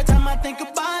it. Every time I think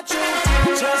about you,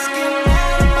 just get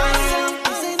mad at myself.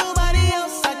 Cause ain't nobody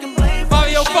else I can blame.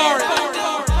 Fabio Fari.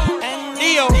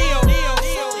 Neo.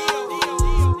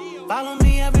 Follow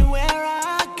me everywhere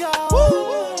I go.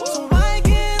 So why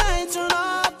can't I turn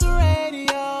off the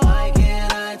radio? Why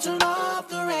can't I turn off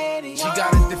the radio? She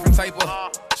got a different type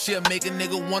of. She'll make a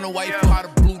nigga wanna wipe her.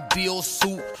 The blue deal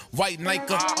suit, white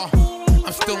Nike.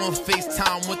 I'm still on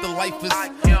FaceTime with the lifers.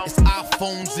 It's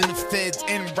iPhones in the feds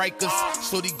and Rikers.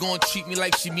 Shorty gon' treat me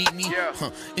like she meet me.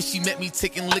 And she met me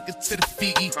taking liquor to the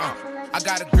Fiji. I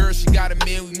got a girl, she got a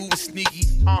man, we moving sneaky.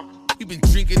 We been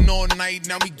drinking all night,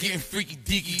 now we getting freaky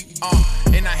deaky.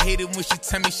 And I hate it when she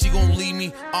tell me she gon' leave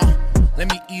me. Let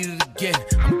me eat it again,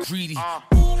 I'm greedy.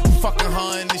 Fucking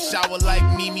her in the shower like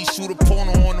Mimi. Shoot a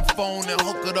porno on the phone and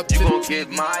hook it up to the gon' get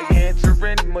my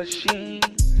answering machine.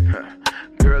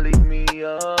 Girl, leave me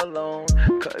alone,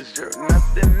 cause you're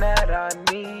nothing that I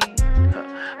need.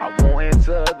 I won't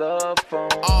answer the phone.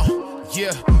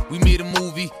 Yeah, we made a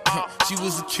movie. She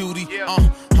was a cutie.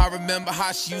 I remember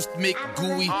how she used to make it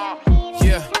gooey.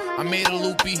 Yeah, I made a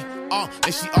loopy.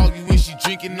 And she argued when she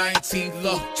drinking 19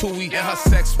 Love Tui. And her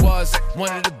sex was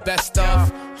one of the best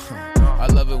of. I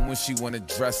love it when she wanna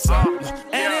dress up.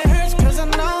 And it hurts cause I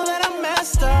know that I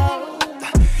messed up.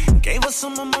 Gave her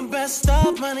some of my best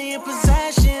stuff, money and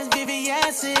possessions,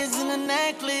 VVS's and a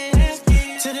necklace.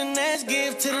 To the next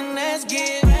gift, to the next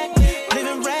gift.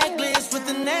 Living reckless with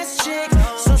the next chick.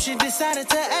 So she decided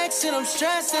to exit, I'm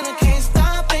stressed and I can't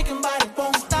stop thinking about it,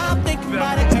 won't stop thinking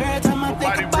about it. Every time I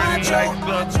think about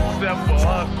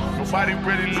you. Nobody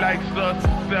really likes us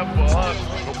except for us.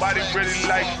 Nobody really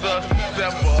likes us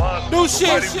except for us. New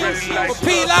shit, for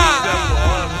P-Live.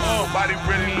 Nobody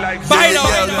really likes us. Vital,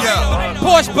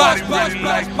 Porsche box,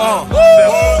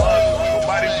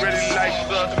 Nobody really likes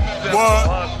us except for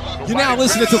us. You're now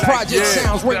listening to Project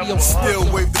Sounds Radio. Still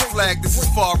wave the flag, this is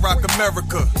Far Rock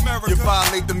America. You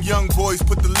violate them young boys,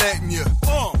 put the lead in you.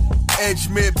 Edge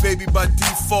mid, baby, by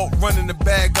default, running the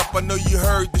bag up. I know you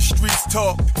heard the streets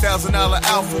talk. $1,000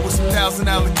 alpha with some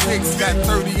 $1,000 kicks. Got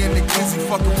 30 in the glizzy,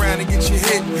 fuck around and get you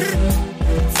hit.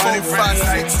 4, 5,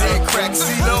 6, head crack,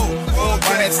 CeeLo. All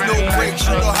gas, no brakes,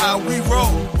 you know how we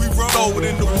roll. Throw it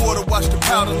in the water, watch the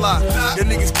powder lock. Your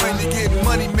niggas claim to get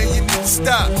money, man, you need to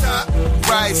stop.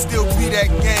 Right, still be that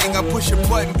gang. I push a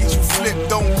button, get you flipped,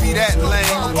 don't be that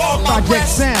lame. Project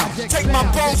Sound. Take my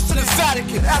bros to the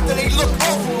Vatican. After they look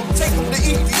over them, take them to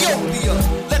Ethiopia.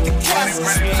 Let the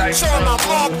caskets speak, turn my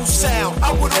marble sound.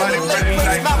 I would on the lake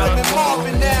place, Malcolm and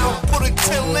Marvin now. Put a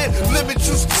 10 lit, lemon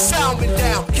juice to sound me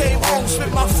down. Came home,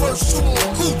 spent my first 2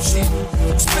 on Gucci.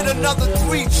 Spent another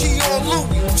 3G on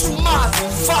Louis. 2 Mazda,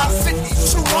 550,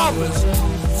 2 Hummers.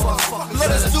 Let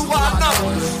us do our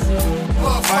numbers.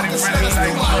 Motherfuckers, let us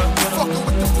do our. You fucking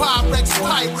with the Pyrex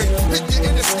pirate. Hit the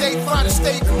interstate, find a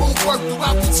state, and move work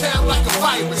throughout the town like a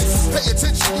virus. Pay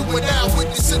attention, you were now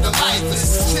witnessing the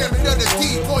lifeless. Chairman of the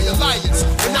D-Boy Alliance.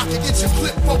 And I can get you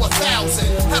clipped for 1,000.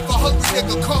 Have a hungry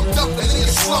nigga come dump and leave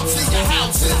slumps in your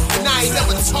houses. And I ain't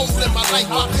never told in my life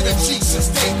I've been a G since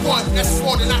day one. That's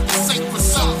more than I can say for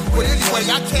some. But anyway,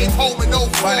 I came home in 04,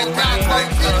 got work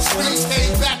in the streets,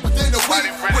 came back within a week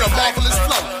with a marvelous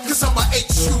flow. Cause I'm a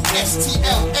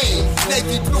H-U-S-T-L-A,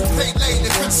 navy blue paint lane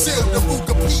and concealed the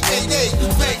Ruger P-8A.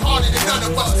 You bang harder than none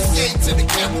of us, the games in the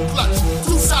camel clutch.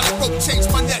 2 solid rope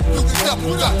changed my neck, blew the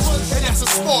double dutch. And that's a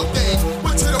small thing,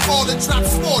 went to the mall and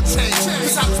dropped small change.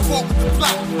 Cause I was born with the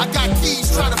plot. I got these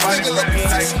trying to figure the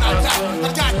position I got.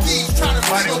 I got these trying to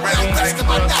figure where I'm resting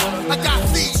my knot. I got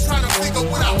these trying to figure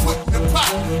what I put in the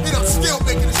pot. And I'm still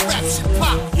making this rap shit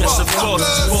pop. Yes, of course,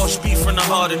 it's Bosch beef from the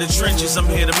heart of the trenches. I'm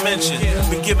here to mention.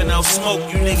 Been giving out smoke,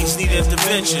 you niggas need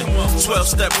intervention.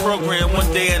 12-step program,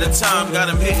 one day at a time. Got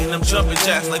him hitting them jumping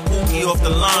jacks like Pookie off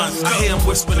the line. I hear him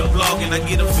whispering and blogging. I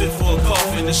get him fit for a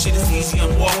coffin. The shit is easy,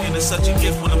 I'm walking. It's such a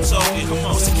gift when I'm talking.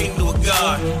 What's the king to a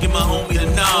god? Give my homie the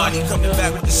nod. He coming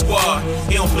back with the squad.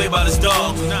 He don't play by his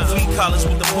dog. Fleet collars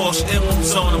with the Porsche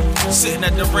emblems on him. Sitting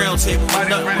at the round table with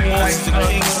nothing but bosses and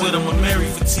kings with him. I'm Mary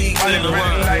fatigue in the world.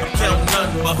 I'm counting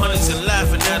nothing but hundreds and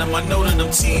laughing at him. I know that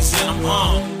I'm teasing. I'm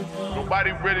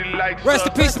Nobody really likes Rest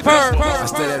in peace, Perp. I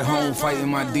stayed at home fighting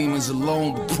my demons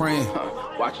alone, but praying.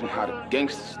 Watching how the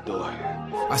gangsters do it.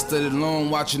 I stood alone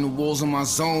watching the walls in my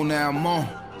zone. Now I'm on.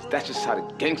 That's just how the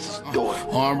gangsters do it.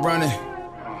 I'm running.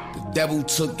 The devil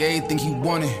took everything he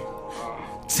wanted.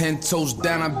 10 toes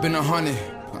down, I've been 100.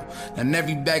 And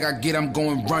every bag I get, I'm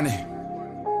going running.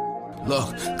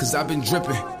 Look, cause I've been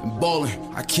dripping and balling.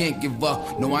 I can't give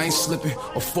up. No, I ain't slipping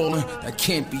or falling. That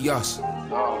can't be us.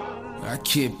 That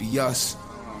can't be us.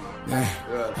 Yeah,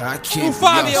 that can't be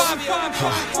us.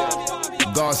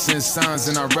 God sends signs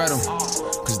and I read them.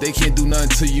 Cause they can't do nothing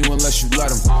to you unless you let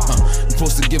them. You're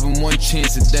supposed to give them one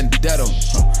chance and then dead them.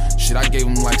 Shit, I gave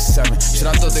them like 7. Shit,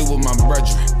 I thought they were my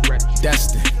brethren.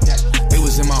 Destined. They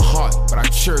was in my heart, but I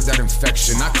cured that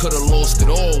infection. I could've lost it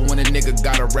all when a nigga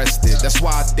got arrested. That's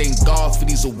why I thank God for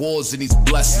these awards and these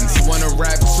blessings. You wanna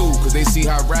rap too, cause they see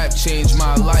how rap changed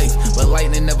my life. But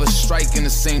lightning never strike in the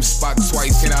same spot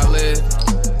twice. Can I live?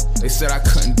 They said I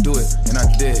couldn't do it, and I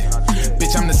did.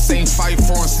 Bitch, I'm the same fight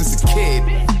foreign since a kid.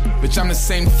 Bitch, I'm the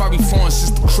same fight foreign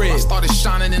since the crib. I started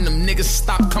shining and them niggas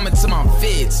stopped coming to my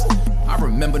vids. I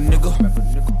remember, nigga.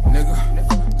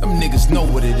 Them niggas know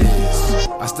what it is.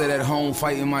 I stayed at home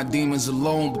fighting my demons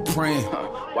alone, but praying.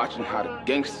 Watching how the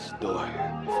gangsters do it.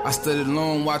 I stood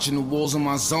alone watching the walls in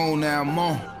my zone. Now I'm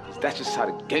on. That's just how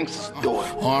the gangsters do it.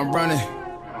 I'm running.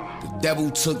 The devil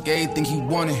took everything he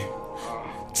wanted.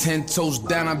 10 toes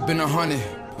down, I've been 100.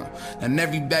 And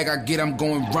every bag I get, I'm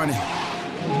going running.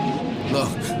 Look,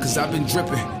 cause I've been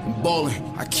dripping and balling.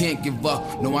 I can't give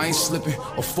up. No, I ain't slipping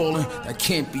or falling. That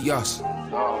can't be us.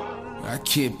 That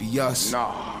can't be us.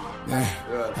 Yeah,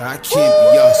 that can't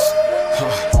be us.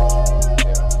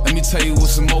 Let me tell you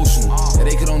what's emotional. That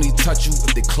they could only touch you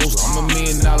if they close. I'm $1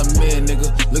 million man,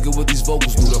 nigga. Look at what these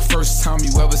vocals do. The first time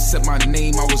you ever said my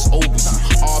name, I was over you.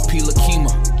 R.P.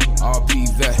 Lakima. R.P.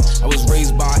 Vet. I was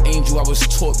raised by an angel, I was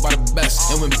taught by the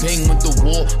best. And when Bang went to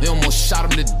war, they almost shot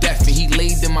him to death. And he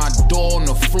laid in my door on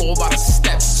the floor by the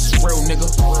steps. This is real nigga.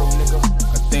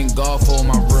 I thank God for all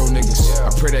my real niggas. I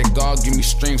pray that God give me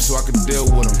strength so I can deal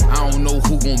with them. I don't know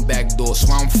who gon' backdoor,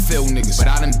 so I don't feel niggas. But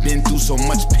I done been through so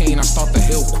much pain, I start to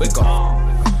heal quicker.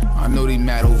 I know they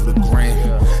mad over the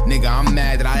gram. Nigga, I'm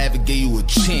mad that I ever gave you a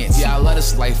chance. Yeah, I love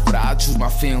this life, but I choose my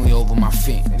family over my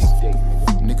fans.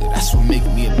 Nigga, that's what make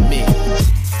me a man.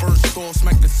 First thought,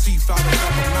 smack the teeth out of my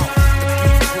mouth. The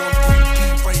beef form,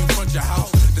 deep right in front of your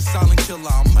house. The silent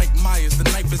killer, I'm Mike Myers. The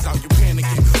knife is out, you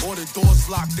panicking. Or the door's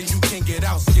locked, then you can't get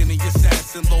out. Skinning your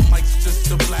assassin, low mics just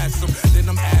to blast them. Then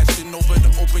I'm ashing over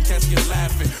the open casket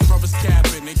laughing. Brothers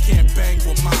capping, they can't bang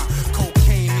with mine.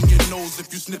 Cocaine in your nose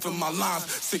if you sniffing my lines.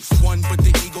 6'1", but the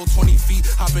ego 20 feet.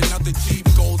 Hopping out the Jeep,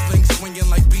 gold link swinging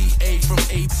like BA from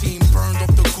 18. Burned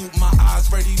off the coupe, my eyes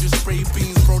ready to spray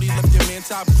beans. Brody left your man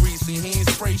top greasy, he ain't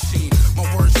spray sheen. My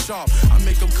words sharp, I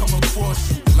make him come across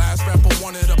you. Last rapper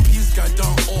wanted a piece, got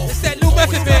done all. It's that new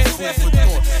method, man.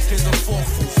 Here's a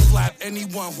forfeit, slap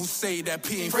anyone who say that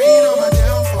P ain't rain on my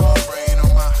downfall, rain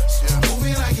on my shit.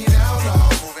 Moving like an outlaw,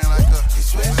 moving like a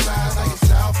switch sides like a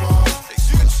southpaw. They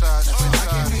switch sides, I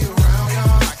can be around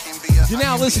y'all, I can be a. You're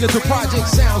now listening to Project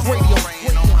Sounds Radio.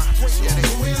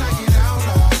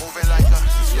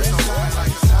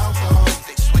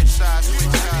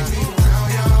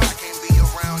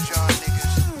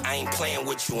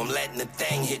 I'm letting the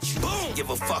thing hit you. Boom. Give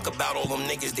a fuck about all them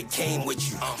niggas that came with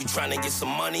you. You trying to get some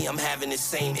money, I'm having the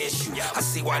same issue. I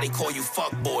see why they call you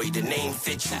fuckboy, the name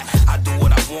fits you. I do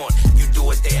what I want, you do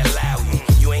what they allow you.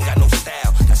 You ain't got no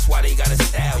style, that's why they gotta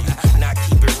style you. Now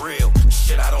keep it real,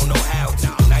 shit I don't know how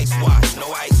to. Nice watch, no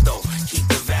ice though, keep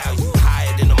the value.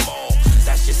 Higher than the mall,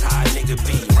 that's just how a nigga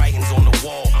be. Writings on the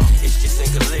wall, it's just in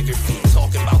calligraphy.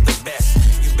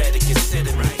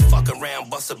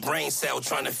 cell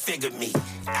trying to figure me.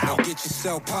 Now get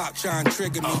yourself popped, try and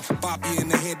trigger me. Bop you in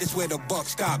the head, this where the buck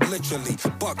stop, literally.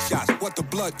 Buckshots, what the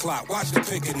blood clot, watch the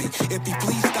pickaninny. If he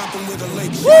please stop him with a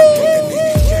leg shot,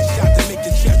 pickaninny. Chest shot to make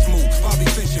your chest move, Bobby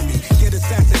fishing me. Get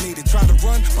assassinated, try to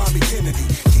run, Bobby Kennedy.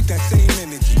 Keep that same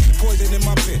energy, poison in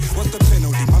my pit, what's the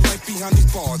penalty? My life behind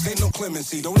these bars, ain't no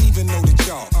clemency, don't even know the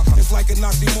jar. It's like an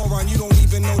oxymoron, you don't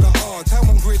even know the odds. How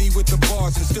I'm gritty with the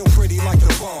bars and still pretty like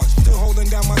the bars. Still holding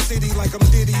down my city like I'm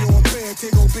Diddy or a pair of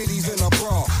Tiggo bitties in a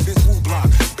bra. This woo block,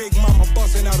 Big Mama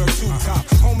busting out her two-top.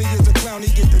 Homie is a clown,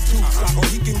 he get the tube sock. Or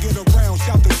he can get around,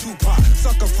 shout the Tupac.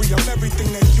 Sucker free, I'm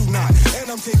everything that you not. And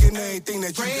I'm taking everything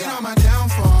that you Praying got. on my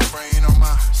downfall. Praying on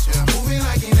my shit. Moving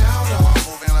like an outlaw.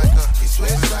 Moving like a switch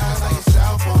sides like a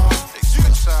southpaw.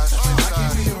 Switch sides, switch sides. I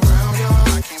can't be around y'all.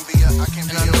 I can't be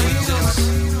around y'all.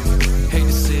 Hate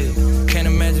to see it. Can't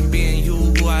imagine being you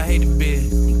who I hate to be.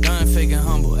 I'm done faking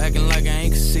humble, acting like I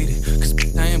ain't conceited. Cause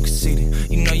I am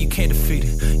conceited. You know you can't defeat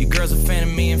it. Your girl's a fan of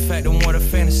me, in fact, I'm what a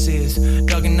fantasy is.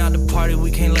 Dugging out the party,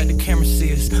 we can't let the camera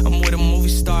see us. I'm with a movie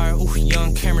star, ooh,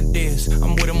 young Cameron Diaz.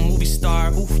 I'm with a movie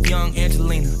star, ooh, young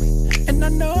Angelina. And I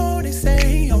know they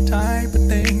say all type of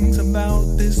things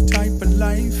about this type of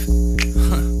life.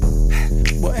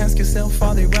 Well, ask yourself,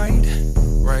 are they right?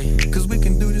 Right. Cause we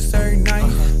can do this every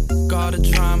night. Got a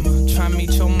drama, try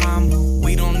meet your mama.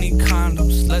 We don't need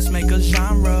condoms, let's make a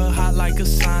genre. Hot like a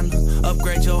sauna,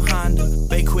 upgrade your Honda.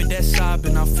 Bake with that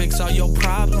sobbing, I'll fix all your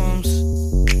problems.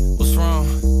 What's wrong?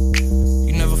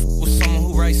 You never with someone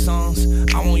who writes songs.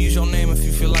 I won't use your name if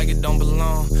you feel like it don't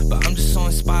belong. But I'm just so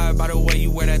inspired by the way you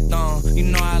wear that thong. You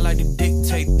know I like to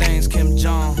dictate things, Kim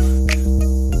Jong.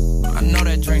 I know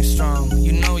that drink strong.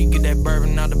 You know he get that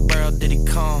bourbon out the barrel, did he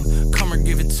come? Come or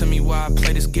give it to me while I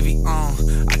play this givey on.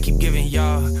 I keep giving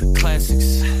y'all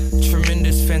classics.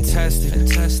 Tremendous, fantastic.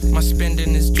 My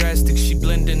spending is drastic. She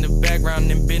blend in the background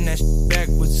and bend that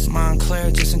backwards. Montclair,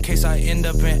 just in case I end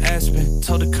up in Aspen.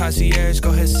 Told the concierge,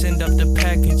 go ahead, send up the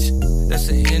package. That's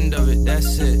the end of it,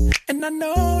 that's it. And I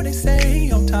know they say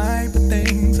all type of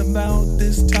things about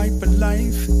this type of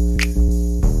life.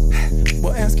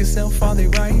 Well, ask yourself, are they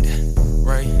right?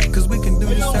 Right. Cause we can do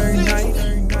this every night.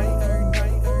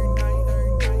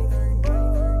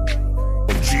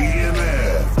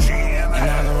 And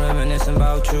I've been reminiscing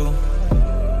about you.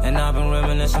 And I've been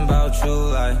reminiscing about you.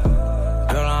 Like,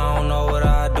 girl, I don't know what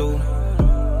I do.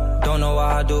 Don't know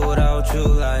why I do without you.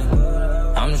 Like,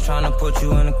 I'm just trying to put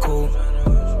you in the cool.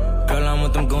 Girl, I'm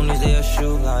with them goonies, they'll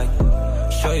shoot. Like,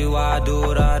 show you why I do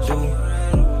what I do.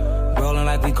 Rolling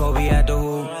like we Kobe at the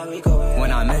hoop.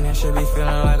 When I'm in it, should be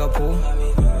feeling like a pool.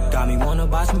 Got me wanna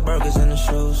buy some burgers and the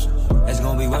shoes. It's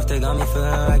gonna be rough, they got me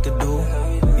feeling like a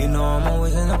dude. You know I'm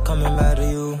always end up coming back to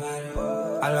you.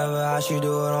 I love her how she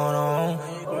do it on her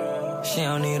own. She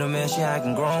don't need a man, she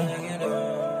acting grown.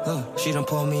 Look, she done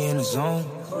put me in the zone.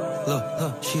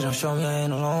 Look, she done show me I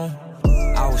ain't alone.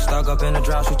 I was stuck up in the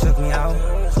drought, she took me out.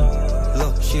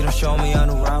 Look, she done show me a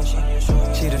new route.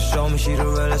 She done show me she the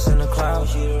realest in the crowd.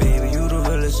 Baby, you the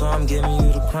realest, so I'm giving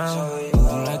you the crown.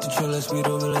 Moving like the trillest, we the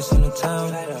realest in the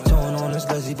town. Towing on this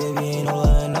glizzy, baby, ain't no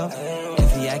letting up.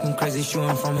 If he acting crazy,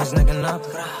 shooting from his neck and up.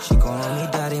 She calling me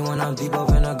daddy when I'm deep up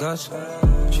in her guts.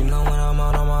 She know when I'm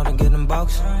out to get them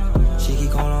bucks. She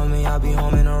keep calling me, I'll be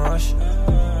home in a rush.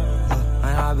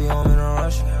 And I'll be home in a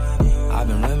rush. I've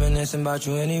been reminiscing about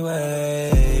you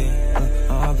anyway.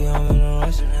 I'll be home in a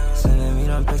rush. Sending me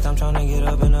them pics, I'm tryna get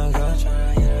up in her guts.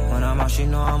 When I'm out, she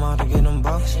know I'm out to get them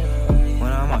bucks.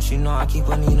 When I'm out, she know I keep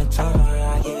her in the tub.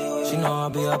 She know I'll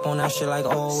be up on that shit like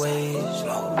always.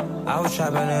 I was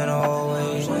trapping in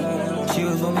always. She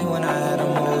was with me when I had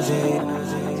emoji.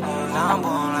 Now I'm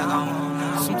born like I'm.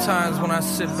 Sometimes when I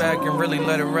sit back and really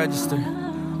let it register,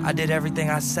 I did everything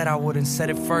I said I would and said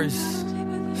it first.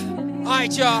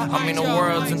 Alright, y'all. I mean, the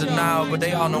world's in denial, but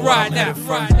they all know where I'm headed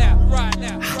from.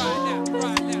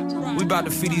 We about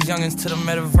to feed these youngins to the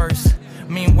metaverse.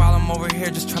 Meanwhile, I'm over here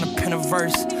just trying to pen a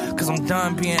verse. Cause I'm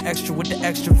done being extra with the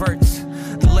extroverts.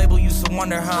 The label used to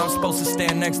wonder how I'm supposed to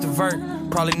stand next to Vert.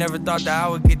 Probably never thought that I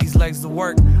would get these legs to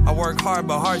work. I work hard,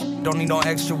 but hard don't need no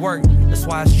extra work. That's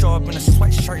why I show up in a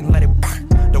sweatshirt and let it burn.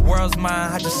 The world's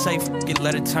mine, I just say f*** it,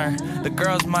 let it turn. The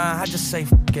girl's mine, I just say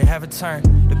f*** it, have it turn.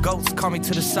 The goats call me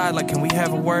to the side like, can we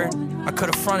have a word? I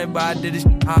could've fronted, but I did it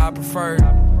how I preferred.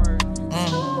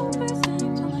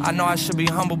 I know I should be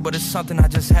humble, but it's something I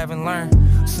just haven't learned.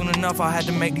 Soon enough, I had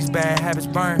to make these bad habits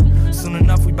burn. Soon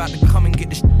enough, we about to come and get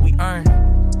the shit we earn.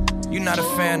 You're not a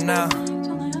fan now,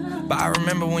 but I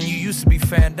remember when you used to be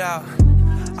fanned out.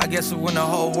 I guess when the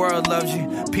whole world loves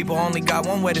you, people only got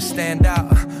one way to stand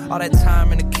out. All that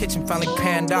time in the kitchen finally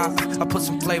panned out. I put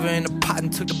some flavor in the pot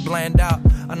and took the bland out.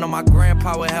 I know my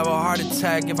grandpa would have a heart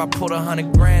attack if I pulled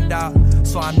 100 grand out.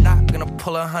 So I'm not gonna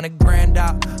pull 100 grand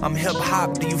out. I'm hip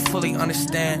hop, do you fully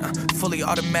understand? Fully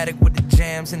automatic with the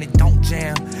jams and it don't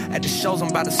jam. At the shows I'm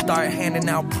about to start handing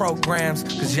out programs,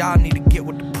 cause y'all need to get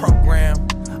with the program.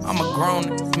 I'm a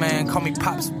grown man, call me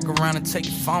Pops, around and take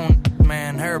your phone,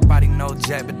 man. Everybody know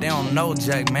Jack, but they don't know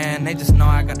Jack, man. They just know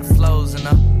I got the flows and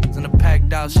the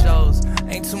packed out shows.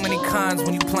 Ain't too many cons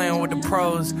when you playing with the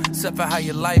pros, except for how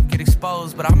your life get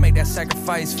exposed. But I make that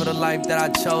sacrifice for the life that I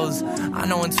chose. I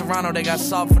know in Toronto they got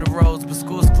salt for the roads, but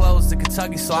school's closed in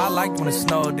Kentucky, so I liked when it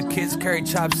snowed. The kids carry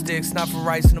chopsticks, not for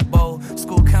rice in a bowl.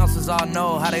 School counselors all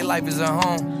know how they life is at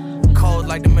home. Cold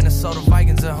like the Minnesota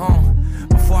Vikings at home.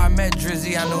 Before I met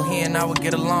Drizzy, I knew he and I would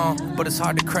get along. But it's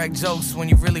hard to crack jokes when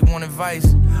you really want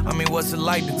advice. I mean, what's it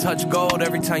like to touch gold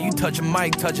every time you touch a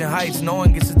mic? Touching heights, no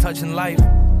one gets to touch in life.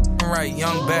 Right,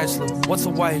 young bachelor, what's a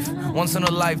wife? Once in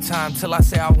a lifetime, till I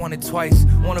say I want it twice.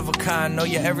 One of a kind, know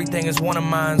yeah, everything is one of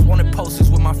mine. Wanted posters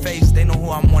with my face, they know who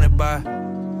I'm wanted by.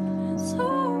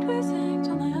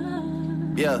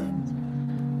 Yeah.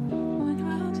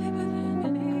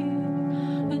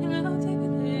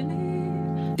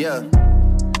 Yeah.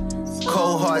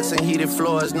 Cold hearts and heated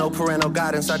floors, no parental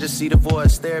guidance, I just see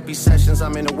divorce. Therapy sessions,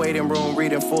 I'm in the waiting room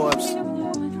reading Forbes.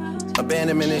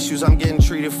 Abandonment issues, I'm getting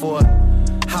treated for.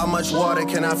 How much water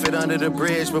can I fit under the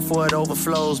bridge before it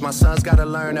overflows? My son's gotta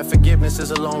learn that forgiveness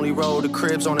is a lonely road. The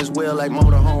crib's on his wheel like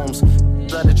motorhomes.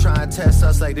 Love to try and test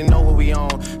us like they know what we own.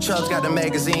 Chubb's got the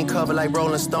magazine cover like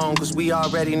Rolling Stone, cause we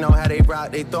already know how they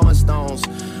rock, they throwing stones.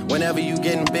 Whenever you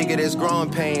getting bigger, there's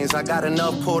growing pains. I got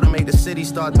enough pull to make the city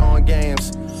start throwing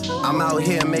games. I'm out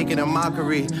here making a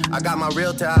mockery. I got my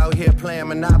realtor out here playing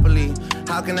Monopoly.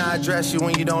 How can I address you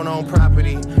when you don't own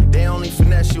property? They only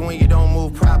finesse you when you don't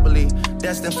move properly.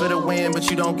 Destined for the win, but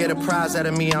you don't get a prize out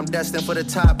of me. I'm destined for the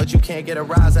top, but you can't get a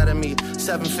rise out of me.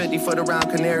 750 for the round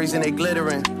canaries and they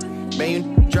glittering. Man,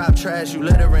 you drop trash, you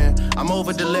littering. I'm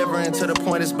over-delivering to the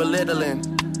point it's belittling.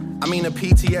 I mean, the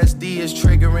PTSD is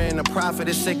triggering, the profit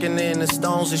is sickening, the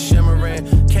stones are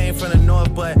shimmering. Came from the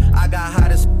north, but I got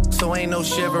hot as so ain't no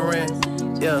shivering.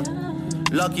 Yeah,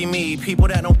 lucky me, people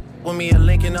that don't with me are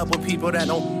linking up with people that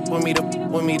don't with me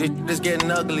to just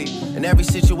getting ugly. And every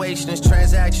situation is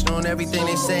transactional, and everything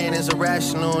they saying is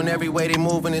irrational, and every way they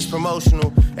moving is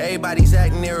promotional. Everybody's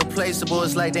acting irreplaceable,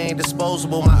 it's like they ain't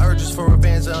disposable. My urges for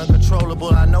revenge are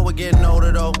uncontrollable. I know we're getting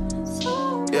older though.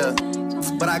 Yeah.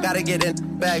 But I gotta get in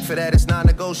bag for that, it's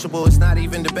non-negotiable, it's not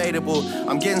even debatable.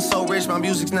 I'm getting so rich, my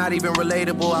music's not even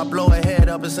relatable. I blow a head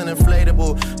up, it's an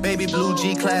inflatable. Baby blue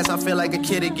G-class, I feel like a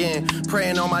kid again.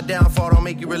 Praying on my downfall, don't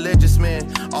make you religious,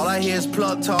 man. All I hear is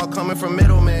plug talk coming from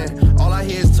middlemen. All I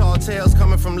hear is tall tales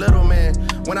coming from little men.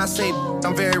 When I say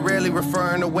I'm very rarely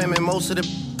referring to women. Most of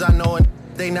the I know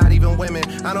they not even women.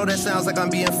 I know that sounds like I'm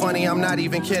being funny, I'm not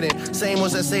even kidding. Same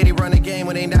ones that say they run the game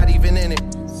when they not even in it.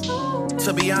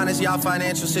 To be honest, y'all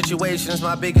financial situation is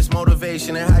my biggest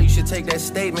motivation. And how you should take that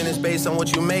statement is based on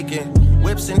what you're making.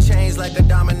 Whips and chains like a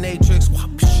dominatrix.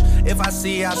 If I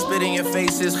see I spit in your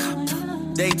faces.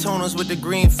 Daytonas with the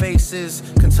green faces.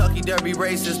 Kentucky Derby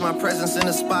races. My presence in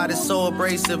the spot is so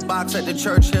abrasive. Box at the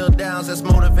Churchill Downs, that's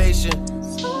motivation.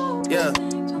 Yeah.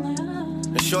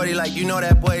 And shorty like, you know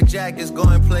that boy Jack is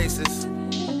going places.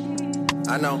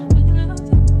 I know.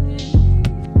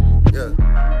 Yeah.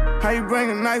 How you bring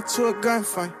a knife to a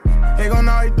gunfight? They gon'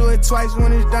 always do it twice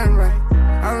when it's done right.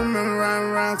 I remember riding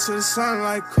around to the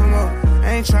sunlight come up.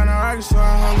 I ain't tryna argue, so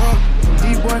I hung up.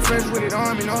 These boys fresh with it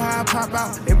on me, know how I pop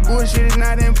out. If bullshit is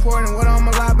not important, what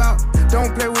I'ma lie about?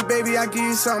 Don't play with baby, I give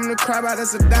you something to cry about.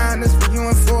 That's a dime, that's for you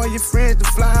and for your friends to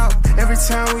fly out. Every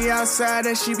time we outside,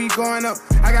 that shit be going up.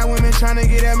 I got women tryna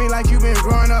get at me like you been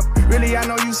growing up. Really, I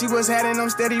know you see what's happening, I'm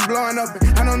steady blowing up.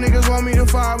 I know niggas want me to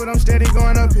fall, but I'm steady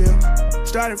going up here.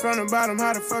 Started from the bottom,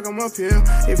 how the fuck I'm up here?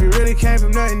 If you really came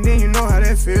from nothing, then you know how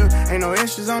that feel. Ain't no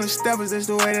extras on the steppers, that's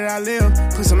the way that I live.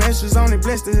 Put some extras on the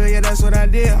blisters, yeah, that's what I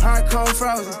did. Hard, cold,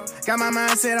 frozen. Got my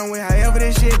mindset on with however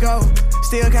this shit go.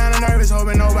 Still kinda nervous,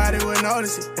 hoping nobody would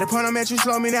notice it. At the point I'm at, you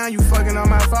slow me down, you fucking on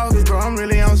my focus, bro. I'm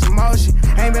really on some motion.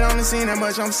 Ain't been on the scene that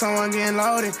much, I'm someone getting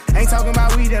loaded. Ain't talking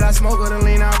about weed that I smoke or the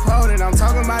lean I quoted. I'm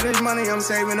talking about this money I'm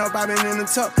saving up, I've been in the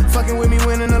tuck. Fucking with me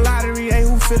winning the lottery, hey,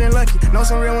 who feeling lucky? Know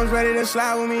some real ones ready to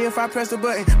slide with me if I press the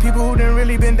button. People who done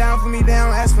really been down for me, they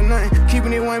don't ask for nothing.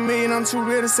 Keeping it 1 million, I'm too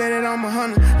real to say that I'm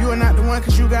 100. You are not the one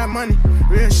cause you got money,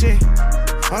 real shit.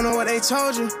 Don't know what they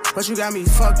told you, but you got me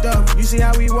fucked up. You see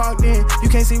how we walked in, you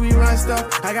can't see we run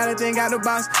stuff. I got a thing out the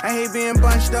box, I hate being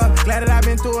bunched up. Glad that I've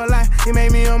been through a lot, it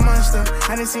made me a monster.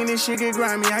 I done seen this shit get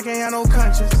grimy, I can't have no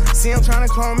conscience. See, I'm trying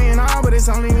to clone me and all, but it's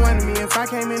only one of me. If I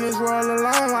came in this world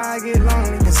alone, why I get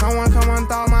lonely? If someone come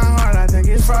unthaw my heart, I think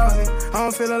it's frozen. I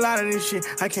don't feel a lot of this shit,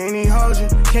 I can't even hold you.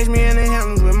 Catch me in the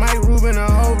Hamptons with Mike Rubin or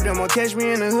Hope them, or catch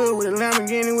me in the hood with a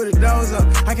Lamborghini with a doze up.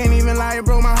 I can't even lie, it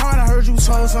broke my heart, I heard you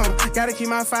told something. Gotta keep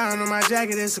my fire under my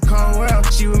jacket, it's a cold world.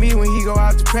 She with me when he go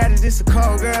out to practice, this a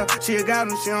cold girl. She a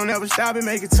goblin, she don't ever stop and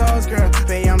make it toes, girl.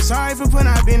 Baby, I'm sorry for putting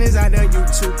our business out there. You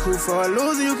too cool for a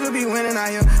loser, you could be winning out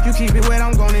here. You keep it wet,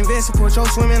 I'm gonna invest, support your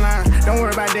swimming line. Don't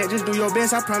worry about that, just do your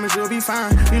best, I promise you'll be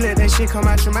fine. You let that shit come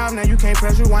out your mouth, now you can't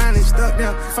press rewind, it's stuck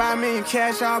there. 5 million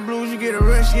cash, all blues, you get a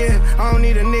rush, yeah. I don't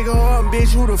need a nigga or a bitch,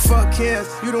 who the fuck cares?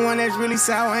 You the one that's really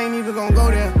sour, I ain't even gonna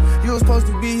go there. You was supposed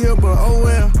to be here, but oh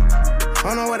well.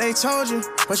 I don't know what they told you,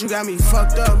 but you got me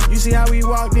fucked up. You see how we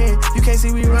walked in, you can't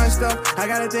see we run stuff. I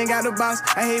got a thing out the box,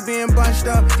 I hate being bunched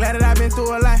up. Glad that I've been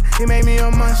through a lot, it made me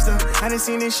a monster. I done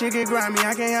seen this shit get grimy,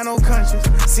 I can't have no conscience.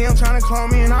 See, I'm trying to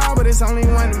clone me and all, but it's only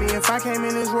one of me. If I came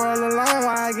in this world alone,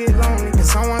 why I get lonely? If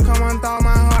someone come unthaw my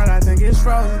heart, I think it's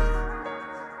frozen.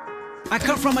 I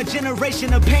come from a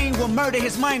generation of pain where murder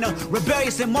is minor.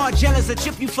 Rebellious and more jealous, a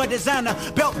chip you for designer.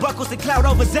 Belt buckles and cloud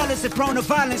overzealous and prone to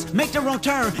violence. Make their own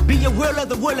turn, be your will of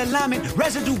the will alignment.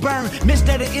 Residue burn, missed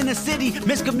at the inner city.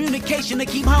 Miscommunication to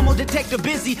keep homo detector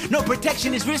busy. No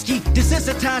protection is risky.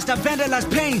 Desensitized, I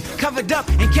vandalize pain. Covered up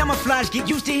in camouflage, get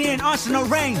used to hearing arsenal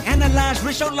rain. Analyze,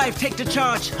 risk your life, take the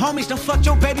charge. Homies don't fuck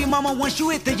your baby mama once you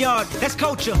hit the yard. That's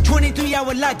culture.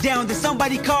 23-hour lockdown. Then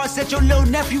somebody called, said your little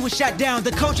nephew was shot down.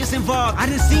 The culture's involved. I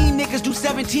done seen niggas do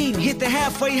 17, hit the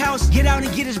halfway house, get out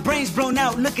and get his brains blown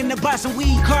out, looking to buy some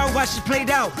weed, car washes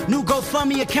played out, new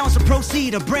GoFundMe accounts to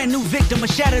proceed, a brand new victim, a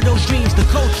shatter those dreams, the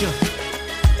culture.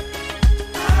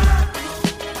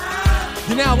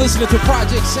 You're now listening to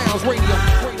Project Sounds Radio.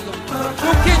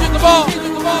 New Kendrick Lamar.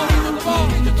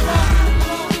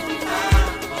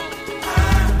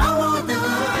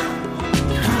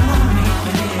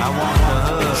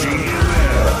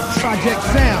 Project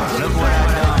Sounds. Look what I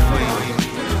done for you.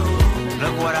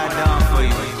 Look what I done for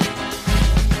you.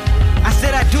 I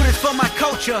said I do this for my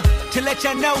culture, to let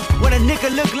y'all know what a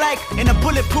nigga look like in a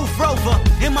bulletproof Rover.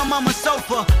 In my mama's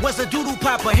sofa was a doodle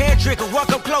popper, hair trigger, walk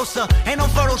up closer, ain't no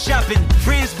photoshopping.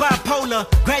 Friends bipolar,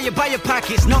 grab you by your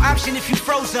pockets, no option if you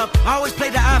froze up. I always play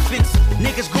the offense.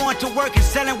 Niggas going to work and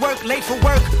selling work, late for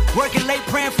work, working late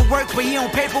praying for work, but he on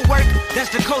paperwork. That's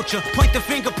the culture, point the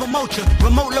finger, promote you.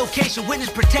 Remote location, witness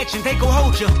protection, they go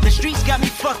hold you. The streets got me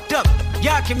fucked up,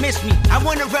 y'all can miss me, I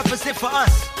wanna represent for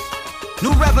us.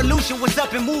 New revolution was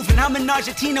up and moving. I'm in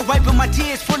Argentina wiping my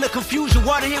tears, full of confusion.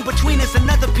 Water in between us,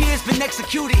 another peer's been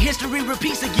executed. History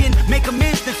repeats again. Make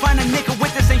amends, then find a nigga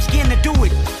with the same skin to do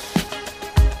it.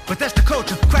 But that's the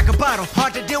culture, crack a bottle.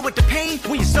 Hard to deal with the pain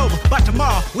when you're sober. By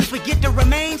tomorrow, we forget the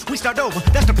remains, we start over.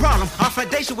 That's the problem. Our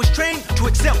foundation was trained to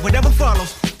accept whatever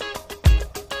follows.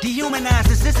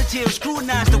 Dehumanized, insensitive,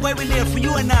 scrutinized the way we live for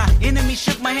you and I. Enemy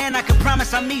shook my hand, I can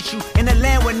promise I'll meet you in a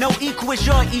land where no equal is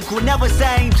your equal. Never say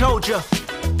I ain't told you.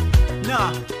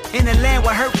 Nah, in a land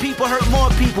where hurt people hurt more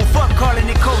people. Fuck calling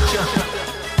it culture.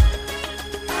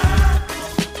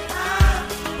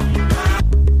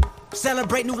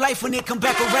 Celebrate new life when it come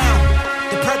back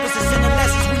around. The purpose is in the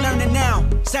lessons we learning now.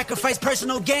 Sacrifice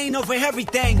personal gain over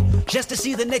everything, just to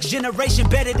see the next generation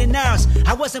better than ours.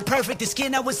 I wasn't perfect, the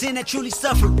skin I was in I truly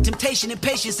suffered. Temptation and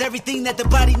patience, everything that the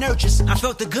body nurtures. I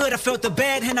felt the good, I felt the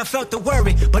bad, and I felt the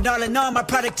worry. But all in all, my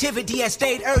productivity has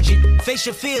stayed urgent. Face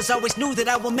your fears, always knew that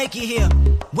I will make it here,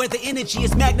 where the energy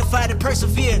is magnified and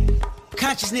persevered.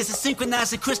 Consciousness is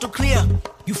synchronized and crystal clear.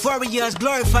 Euphoria is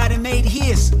glorified and made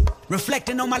his.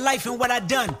 Reflecting on my life and what I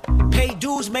done. Paid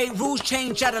dues, made rules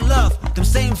change out of love. Them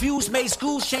same views made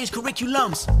schools change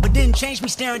curriculums, but didn't change me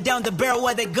staring down the barrel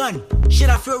of that gun. Should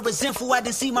I feel resentful I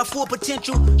didn't see my full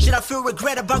potential? Should I feel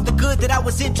regret about the good that I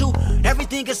was into?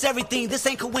 Everything is everything, this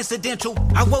ain't coincidental.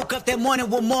 I woke up that morning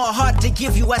with more heart to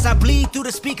give you. As I bleed through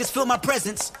the speakers, feel my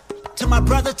presence. To my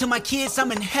brother, to my kids,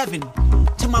 I'm in heaven.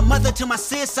 To my mother, to my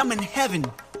sis, I'm in heaven.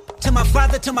 To my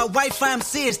father, to my wife, I am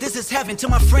serious, this is heaven. To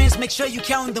my friends, make sure you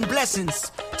count them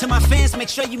blessings. To my fans, make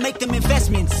sure you make them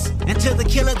investments. And to the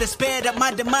killer that spared up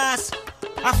my demise,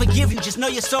 I forgive you, just know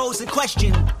your soul's in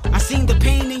question. I seen the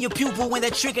pain in your pupil when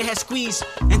that trigger had squeezed.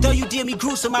 And though you did me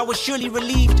gruesome, I was surely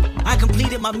relieved. I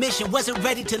completed my mission, wasn't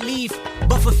ready to leave,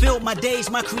 but fulfilled my days,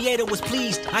 my creator was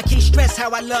pleased. I can't stress how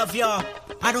I love y'all.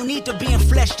 I don't need to be in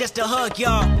flesh just to hug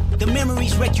y'all. The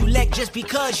memories recollect just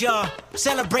because y'all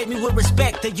celebrate me with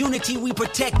respect. The unity we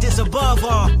protect is above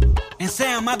all. And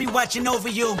Sam, I'll be watching over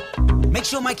you. Make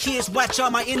sure my kids watch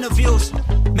all my interviews.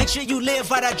 Make sure you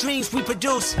live out our dreams we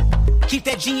produce. Keep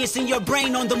that genius in your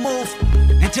brain on the move.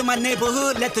 Into my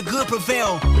neighborhood, let the good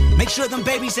prevail. Make sure them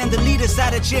babies and the leaders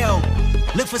out of jail.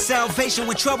 Look for salvation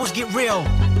when troubles get real.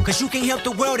 Cause you can't help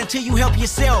the world until you help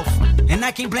yourself. And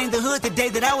I can't blame the hood the day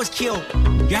that I was killed.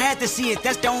 You had to see it,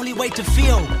 that's the only way to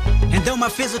feel. And though my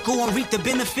physical won't reap the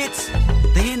benefits,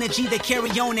 the energy they carry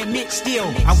on admit still,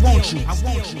 I want you.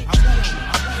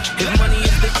 If money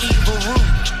is the evil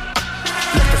root,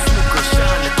 let the smoker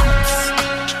shine the coops.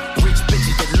 Rich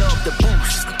bitches that love the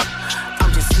boost.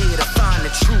 I'm just here to find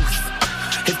the truth.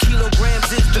 If kilograms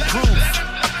is the proof,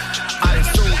 I done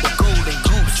sold the golden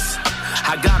goose.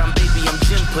 I got 'em, baby, I'm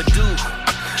Jim Purdue.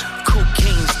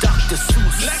 Cocaine's Dr.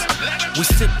 Seuss. We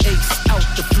sip ace out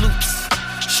the flutes.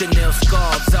 Chanel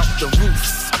scarves out the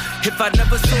roofs. If I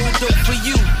never sold dope for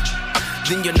you,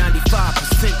 then you're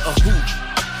 95% a who.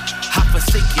 I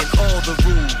forsaken all the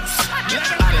rules.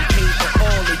 I done paid for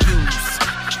all the use.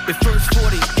 If first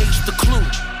 40 H the clue,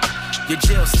 your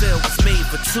jail cell was made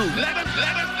for two.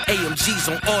 AMG's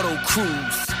on auto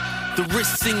cruise. The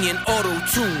wrist singing auto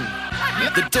tune.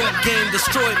 The dope game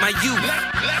destroyed my youth.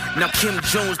 Now Kim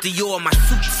Jones, Dior, my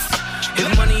suits. If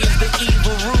money is the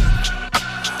evil root,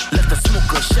 let the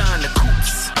smoker shine the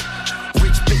coops.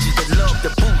 Rich bitches that love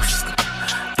the boost.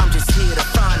 I'm just here to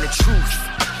find the truth.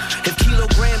 If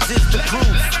kilograms is the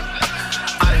proof,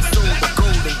 I done sold the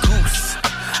golden goose.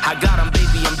 I got 'em,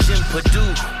 baby, I'm Jim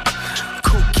Purdue.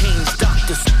 Cocaine's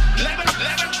Dr.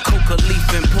 Coca leaf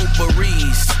and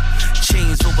potpourris.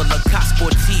 Chains over Lacoste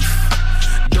Sportif.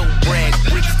 Don't brag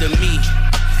bricks to me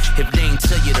if they ain't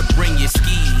tell you to bring your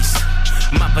skis.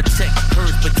 My protect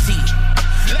hers petite.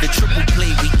 The triple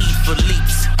play we eat for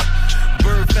leaps.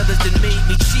 Bird feathers that made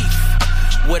me chief.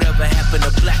 Whatever happened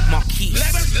to Black Marquis?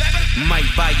 Might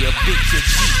buy you a picture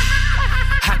cheap.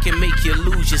 I can make you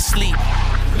lose your sleep.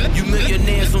 You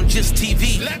millionaires on just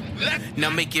TV. Now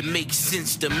make it make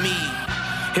sense to me.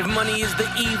 If money is the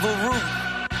evil root,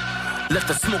 let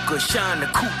the smoker shine the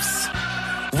coops.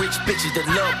 Rich bitches that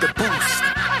love the boost.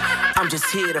 I'm just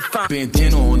here to find.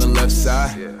 Bandana on the left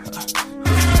side.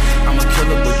 I'm a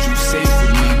killer, but you safe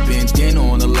with me. Bandana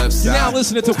on the left side. You're now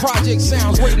listening to Project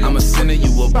Sounds Radio. I'ma send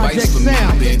you a vice for me.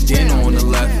 Bandana on the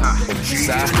left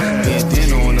side.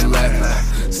 Bandana on the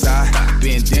left side.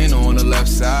 Bandana on the left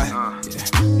side.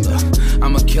 Yeah.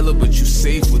 I'm a killer, but you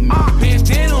safe with me.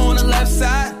 Bandana on the left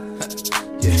side.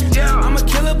 Yeah. I'm a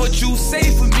killer, but you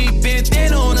safe with me.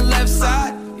 Bandana on the left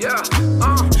side. Yeah.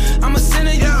 I'ma send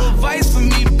you a vice for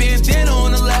me. Bandana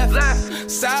on the left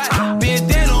side.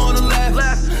 Bandana on the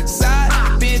left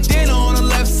side. Bandana on the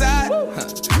left side.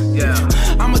 Yeah.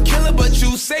 I'm a killer, but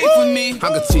you safe with me. I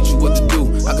could teach you what to do.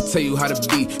 I could tell you how to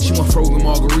be. She want frozen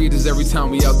margaritas every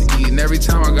time we out to eat. And every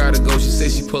time I gotta go, she say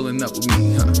she pulling up with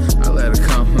me. I let her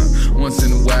come once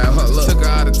in a while. Took her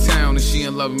out of town and she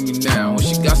in love with me now. When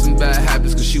she got some bad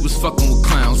habits, cause she was fucking with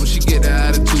clowns. When she get her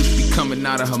attitude, she be coming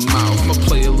out of her mouth. I'ma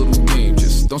play a little game,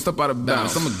 just don't step out of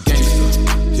bounds. I'm a gangster,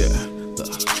 yeah.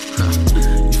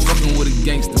 You fucking with a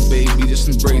gangster, baby, just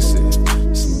embrace it.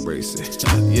 Just embrace it.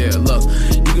 Yeah, look,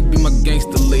 you could be my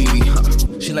gangster lady.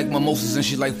 She like mimosas and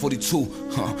she like 42.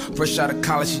 Fresh out of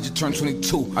college, she just turned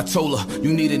 22. I told her,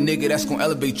 you need a nigga that's gonna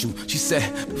elevate you. She said,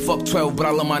 fuck 12, but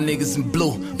I love my niggas in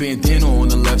blue. Bandana on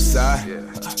the left side.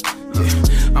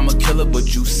 Yeah. I'm a killer,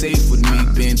 but you safe with me.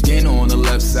 Bandana on the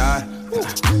left side.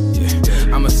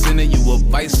 Yeah. I'ma send you a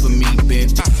vice for me,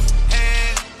 bandana.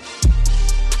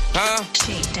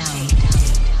 Shakedown.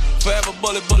 Forever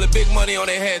bullet, big money on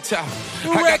their head top.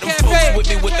 I got them folks with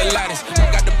me with the lightest.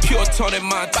 I got the pure tone in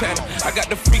Montana. I got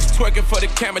the freaks twerking for the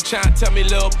camera, trying to tell me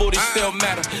little booty still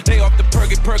matter. They off the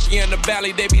perky in the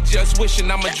valley, they be just wishing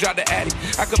I'ma drop the addy.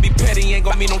 I could be petty, ain't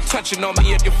gon' mean no touching on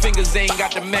me if your fingers ain't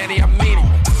got the manny. I mean it.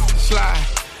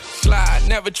 Slide,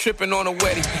 never tripping on a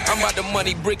wedding. I'm about the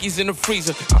money, brickies in the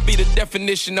freezer. I be the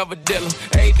definition of a dealer.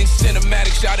 Everything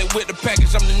cinematic, shot it with the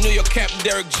package. I'm the New York Captain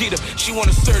Derek Jeter. She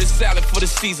wanna serve the salad for the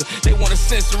Caesar. They wanna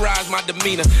censorize my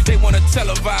demeanor. They wanna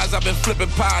televise. I've been flipping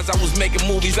pies. I was making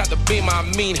movies out the beamer. I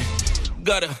mean it.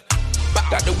 Gutter.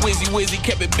 Got the wizzy,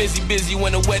 kept it busy.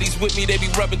 When the wetties with me, they be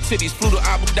rubbing titties. Flew to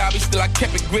Abu Dhabi, still I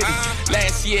kept it gritty.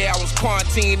 Last year I was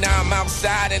quarantined, now I'm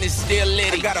outside and it's still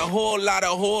litty. I got a whole lot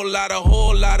of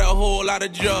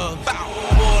drugs.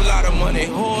 Whole lot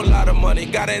of money,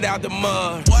 got it out the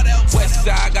mud. West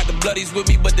side got the bloodies with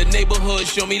me, but the neighborhood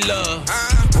show me love.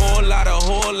 Whole lot of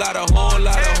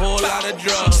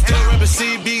drugs. Still represent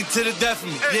CB to the death of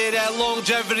me. Yeah, that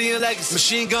longevity and legacy.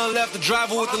 Machine gun left the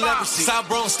driver with the leprosy. South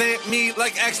Bronx stamp me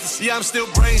like ecstasy. Yeah, I'm still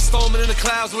brainstorming in the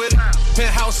clouds with it.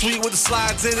 Penthouse suite with the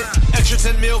slides in it. Extra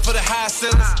 10 mil for the high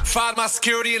ceilings. Fired my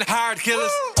security and hired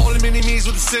killers. All the mini-me's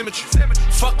with the symmetry.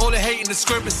 Fuck all the hate and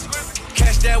discrepancy.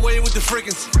 Cash that way with the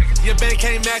frequency. Your bank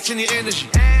ain't matching your energy.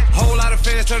 Whole lot of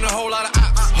fans turn a whole lot of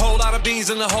ops. Whole lot of beans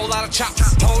and a whole lot of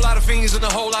chops. Whole lot of fiends and a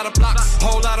whole lot of blocks.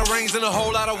 Whole lot of rings and a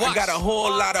whole lot of watch. I got a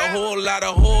whole lot of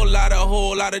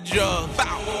drugs.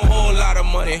 Whole lot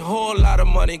of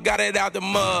money. Got it out the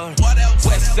mud.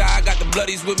 West side got the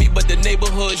bloodies with me, but the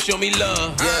neighborhood show me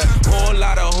love. Yeah. Whole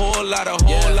lot of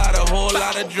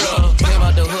drugs. Came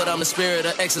out the hood, I'm the spirit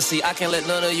of ecstasy. I can't let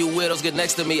none of you widows get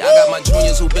next to me. I got my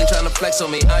juniors who been trying to flex on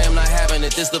me. I am not having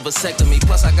it, this the vasectomy.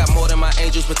 Plus I got more than my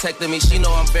angels protecting me. She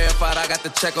know I'm verified, I got the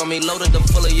check on me. Loaded them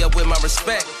fully up with my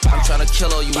respect. I'm trying to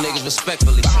kill all you niggas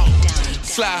respectfully.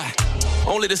 Slide.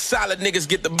 Only the solid niggas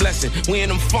get the blessing. We in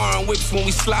them foreign whips when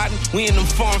we sliding. We in them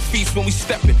foreign feasts when we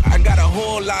stepping. I got a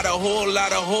whole lot of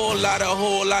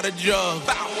drugs.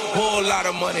 Whole lot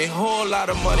of money.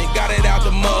 Got it out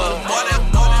the mud.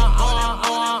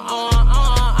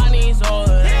 I need all of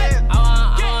that.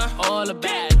 I want all the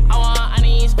bag. I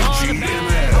need all the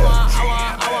bag.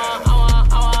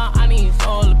 I need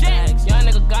all the bags. Young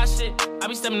nigga got shit. I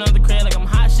be stepping up the crib like I'm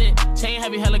hot shit. Chain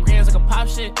heavy, hella grams like a pop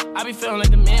shit. I be feeling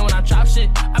like the man when I drop shit.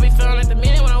 I be feeling like the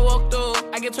man when I walk through.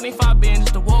 I get 25 bands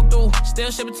just to walk through. Still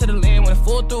ship it to the land when it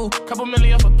fall through. Couple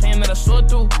million off a plan that I saw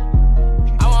through.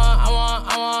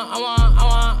 I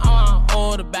want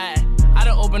all the bag. I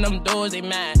done open them doors, they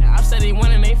mad. I said he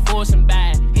winning, they forcing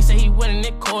back. He said he winning,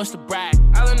 it cost to brag.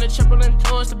 I learned the triple and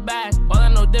towards the back. All I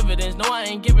know dividends, no I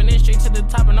ain't giving it straight to the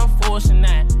top and I'm forcing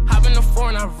that. Hop in the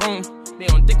foreign room. They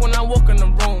don't think when I walk in the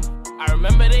room. I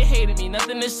remember they hated me,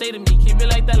 nothing to say to me. Keep it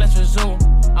like that, let's resume.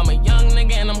 I'm a young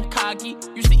nigga and I'm cocky.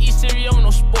 Used to eat cereal with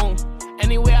no spoon.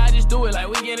 Anyway, I just do it like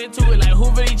we get into it. Like who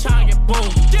really tryna get boom?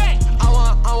 Yeah. I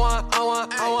want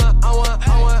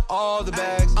all the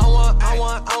bags. I want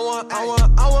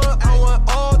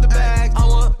all the bags.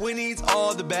 We need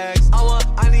all the bags.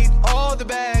 I need all the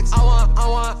bags. I want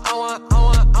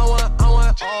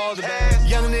all the bags.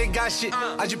 Young nigga got shit.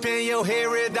 I Japan your hair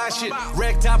red dot shit.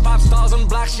 Rag top pop stars on the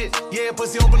block shit. Yeah,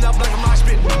 pussy open up like a mosh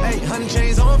pit. Hey, 100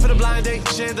 chains on for the blind date.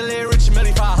 Chandelier rich,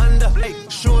 Melly 500. Hey,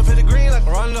 shooting for the green like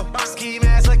a Rondo. Ski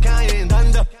mask like Kanye and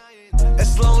Thunder.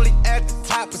 It's lonely at the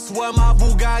top, I swear my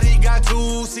Bugatti got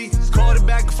 2 seats. Call it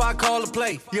back if I call a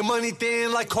play. Your money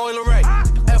thin like Coil Ray.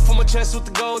 F on my chest with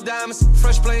the gold diamonds.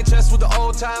 Fresh playing chest with the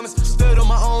old timers. Stood on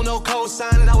my own, no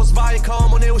co-signing. I was Viacom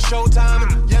when it was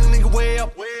showtime. Young nigga way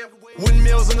up.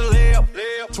 Windmills in the layup.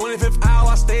 25th hour,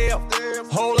 I stay up.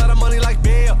 Whole lot of money like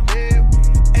bail.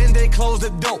 And they closed the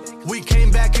door. We came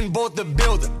back and bought the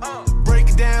building. Break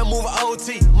it down, move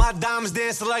OT. My diamonds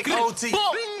dancing like OT. I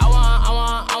want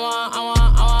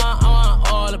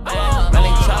all the bags.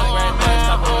 Running truck right there,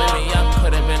 couple million up,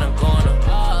 could've been a corner.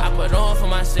 I put on for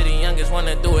my city, youngest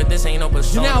wanna do it, this ain't no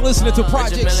persona. You're now listening to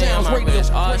Project Sounds Radio.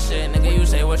 Oh shit, nigga, you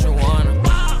say what you wanna.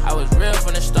 I was real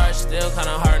from the start, still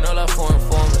kinda hard, no love for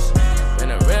informers.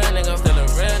 Been a real nigga, still a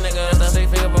real nigga, still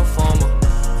 6-figure performer.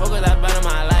 Focus that better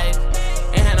my life,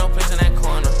 ain't had no place in that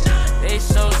corner. They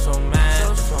so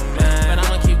mad, but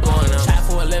I'ma keep going up. Chat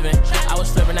for a living, I was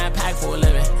flipping that pack for a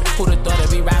living. Who'da thought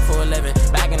it'd be rap for a living?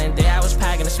 Back in the day, I was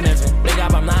packing the smithing. Big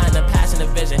up, I'm not in the passing the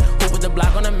vision. Who put the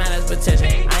block on the man as petition?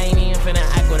 I ain't even finna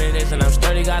act what it is, and I'm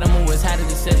sturdy, gotta move, it's had a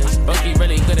decisions. Bucky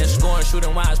really good at scoring,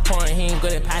 shooting while it's pouring, he ain't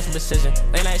good at passing precision.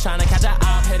 They like trying to catch a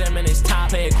op, hit him in his top,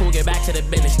 play it cool, get back to the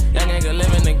business. Young nigga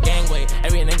living the gangway,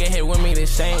 every nigga hit with me the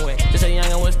same way. Just a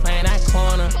youngin' was playing that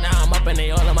corner, now I'm up and they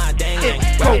all in my dang gang.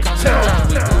 When it comes to the time,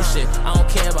 we do shit. I don't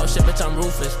care about shit, bitch, I'm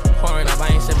ruthless. Pouring up, I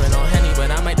ain't sipping on Henny, but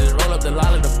I might just roll up the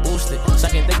lolly to boost it.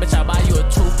 Sucking dick, bitch, I'll buy you a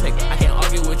toothpick. I can't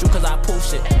argue with you cause I poof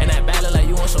shit. And that bad look like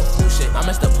you want some food shit. I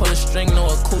missed the pull a string, no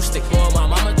acoustic. Well, my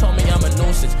mama told me I'm a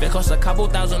nuisance. It cost a couple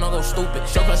thousand, I'll go stupid.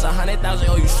 Show plus 100,000,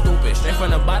 oh you stupid. Straight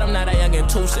from the bottom, now that youngin'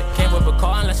 too sick. Can't whip a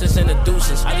car unless it's in the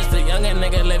deuces. I just a youngin'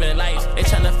 nigga living life. They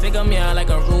tryna figure me out like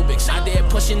a Rubik's. I did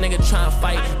pussy nigga tryna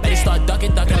fight. Better start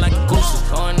ducking like a goose.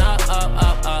 Going up.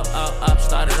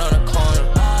 Started on the corner.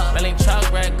 Melly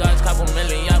truck, red guards, couple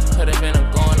million up. Could've been a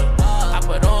goner. I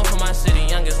put on for my city,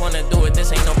 youngest wanna do it,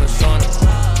 this ain't no persona.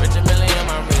 Rich a million,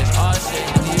 my wrist, all shit,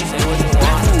 you say what you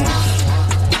want.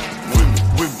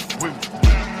 Women.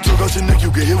 Talk out your neck,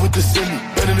 you get hit with the semi.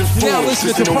 Better than four, now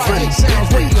listen to Project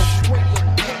Sounds Radio.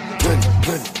 Plenty.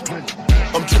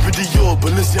 I'm dripping Dior,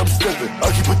 Balenci, I'm stepping.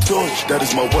 I keep a torch, that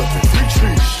is my weapon.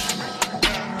 Retreat.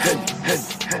 Henny.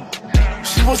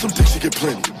 She wants some dick, she get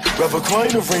plenty. Rather cry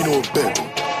in the rain or a baby.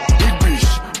 Big bitch,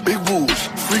 big wolves,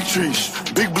 free trees,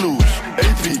 big blues,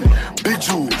 AP, big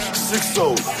jewels,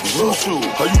 6-0, Shoo.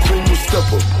 How you claim you a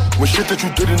stepper? When shit that you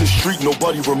did in the street,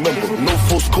 nobody remember. No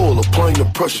false call, applying the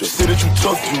pressure. Say that you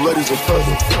tough, you light as a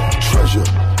feather.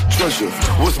 Treasure,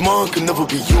 what's mine can never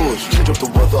be yours. Change up the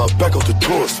weather, I back out the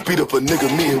door. Speed up a nigga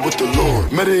meeting with the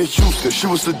Lord. Met her in Houston, she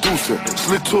was seducing.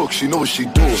 Slit talk, she know what she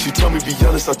doing. She tell me be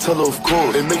honest, I tell her of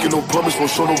course. Ain't making no promise,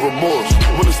 won't show no remorse.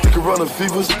 Wanna stick around in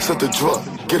fevers? Set the drop,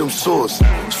 get him sauce.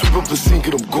 Sweep up the scene,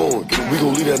 get him going. We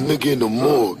gon' leave that nigga in the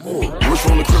morgue. Rush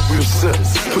on the crib, we set.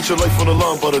 Put your life on the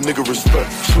line by the nigga respect.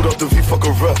 Shoot out the V, fuck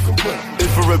a ref.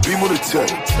 Infrared beam on the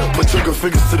tech. Put trigger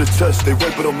fingers to the test, they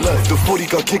right but I'm left. The 40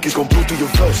 got kick, it's gon' blow through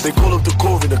your vest. They call up the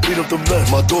coroner, clean up the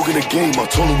mess. My dog in the game, I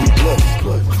told him we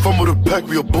blessed. From with a pack,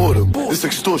 we aboard him. It's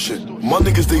extortion. My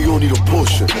niggas, they all need a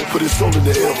portion. Put his soul in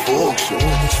the air for auction.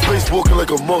 Space walking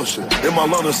like a Martian. In my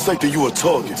line of sight, that you a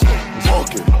target.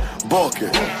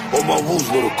 Barking. All my wolves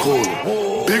know the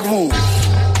calling. Big wolves.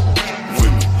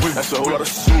 That's a whole lot of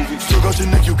Suvies. Took out your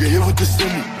neck, you get hit with the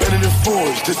semi. Better than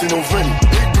fours, this ain't no Rennie.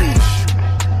 Big breeze.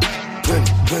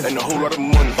 Plenty. And a whole lot of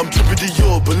money. I'm dripping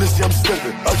Dior, Balenciaga, I'm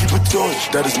stepping. I keep a torch,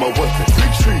 that is my weapon.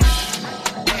 Big trees.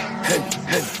 Henny.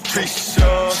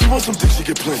 Trisha. She wants some dick, she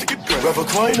get plenty. Rather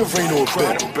cry in the rain or a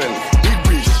bed. Big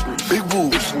breeze. Big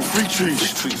wolves. Free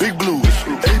trees. Big blues.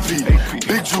 AP.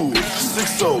 Big jewels.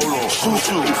 6-0.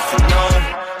 Shoo.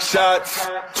 Shots.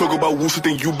 Talk about woo shit,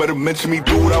 then you better mention me.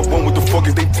 Do what I want, what the fuck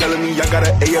is they telling me? I got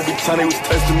an A every time they was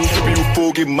testing me. Tripping you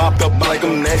full, get mopped up, like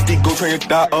I'm nasty. Go train your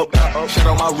thigh up. Shout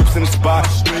out my rips in the spot.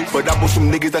 But I bought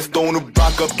some niggas that's throwing the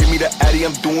rock up. Give me the Addy,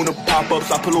 I'm doing the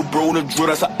pop-ups. I put little bro in the drill,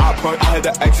 that's an op hunt. I had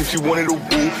to ask if she wanted a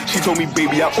woo. She told me,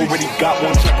 baby, I already got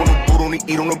one. Chop on the boat, on the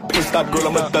eat on the pit stop. Girl,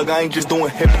 I'm a thug, I ain't just doing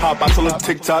hip-hop. I tell her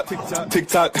TikTok.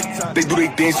 They do they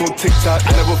dance on TikTok.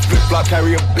 I never flip-flop,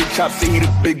 carry a big chop. Say he the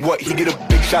big what, he get a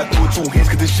big shot. Do it 2 hands,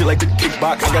 cause this shit like the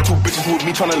kickbox. I got 2 bitches with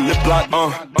me tryna lip lock, on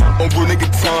real nigga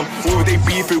time. Where would they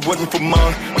be if it wasn't for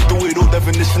mine? I'm through it all,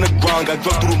 definition of grind. Got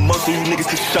drugged through the mud so you niggas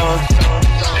can shine.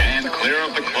 Stand clear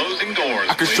of the closing doors.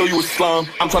 I can show you a slime,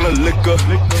 I'm tryna lick her.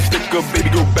 Stick her, baby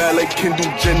girl bad like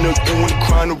Kendall Jenner. Doing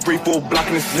crying to rape for a block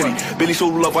in the city. Billy show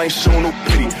love, I ain't showing no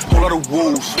pity. Whole lot of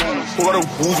wolves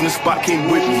in the spot came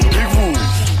with me. Big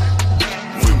wolves.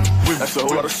 That's a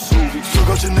whole lot of Suvies. Took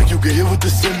out your neck, you get hit with the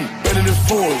semi. Better than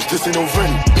fours, this ain't no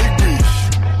Rennie. Big breeze.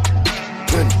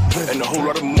 Plenty. And a whole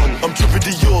lot of money. I'm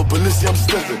dripping Dior, Balenciaga, I'm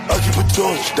stepping. I keep a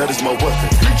torch, that is my weapon.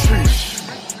 Free trees.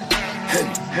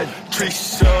 Henny.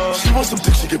 Trisha. She wants some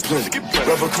dick, she get plenty.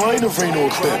 Rather cry in the rain or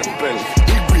a bed.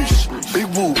 Big breeze. Big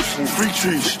wolves. Free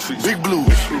trees. Big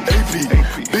blues. AP.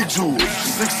 Big jewels.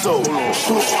 6-0.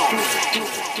 Shoo.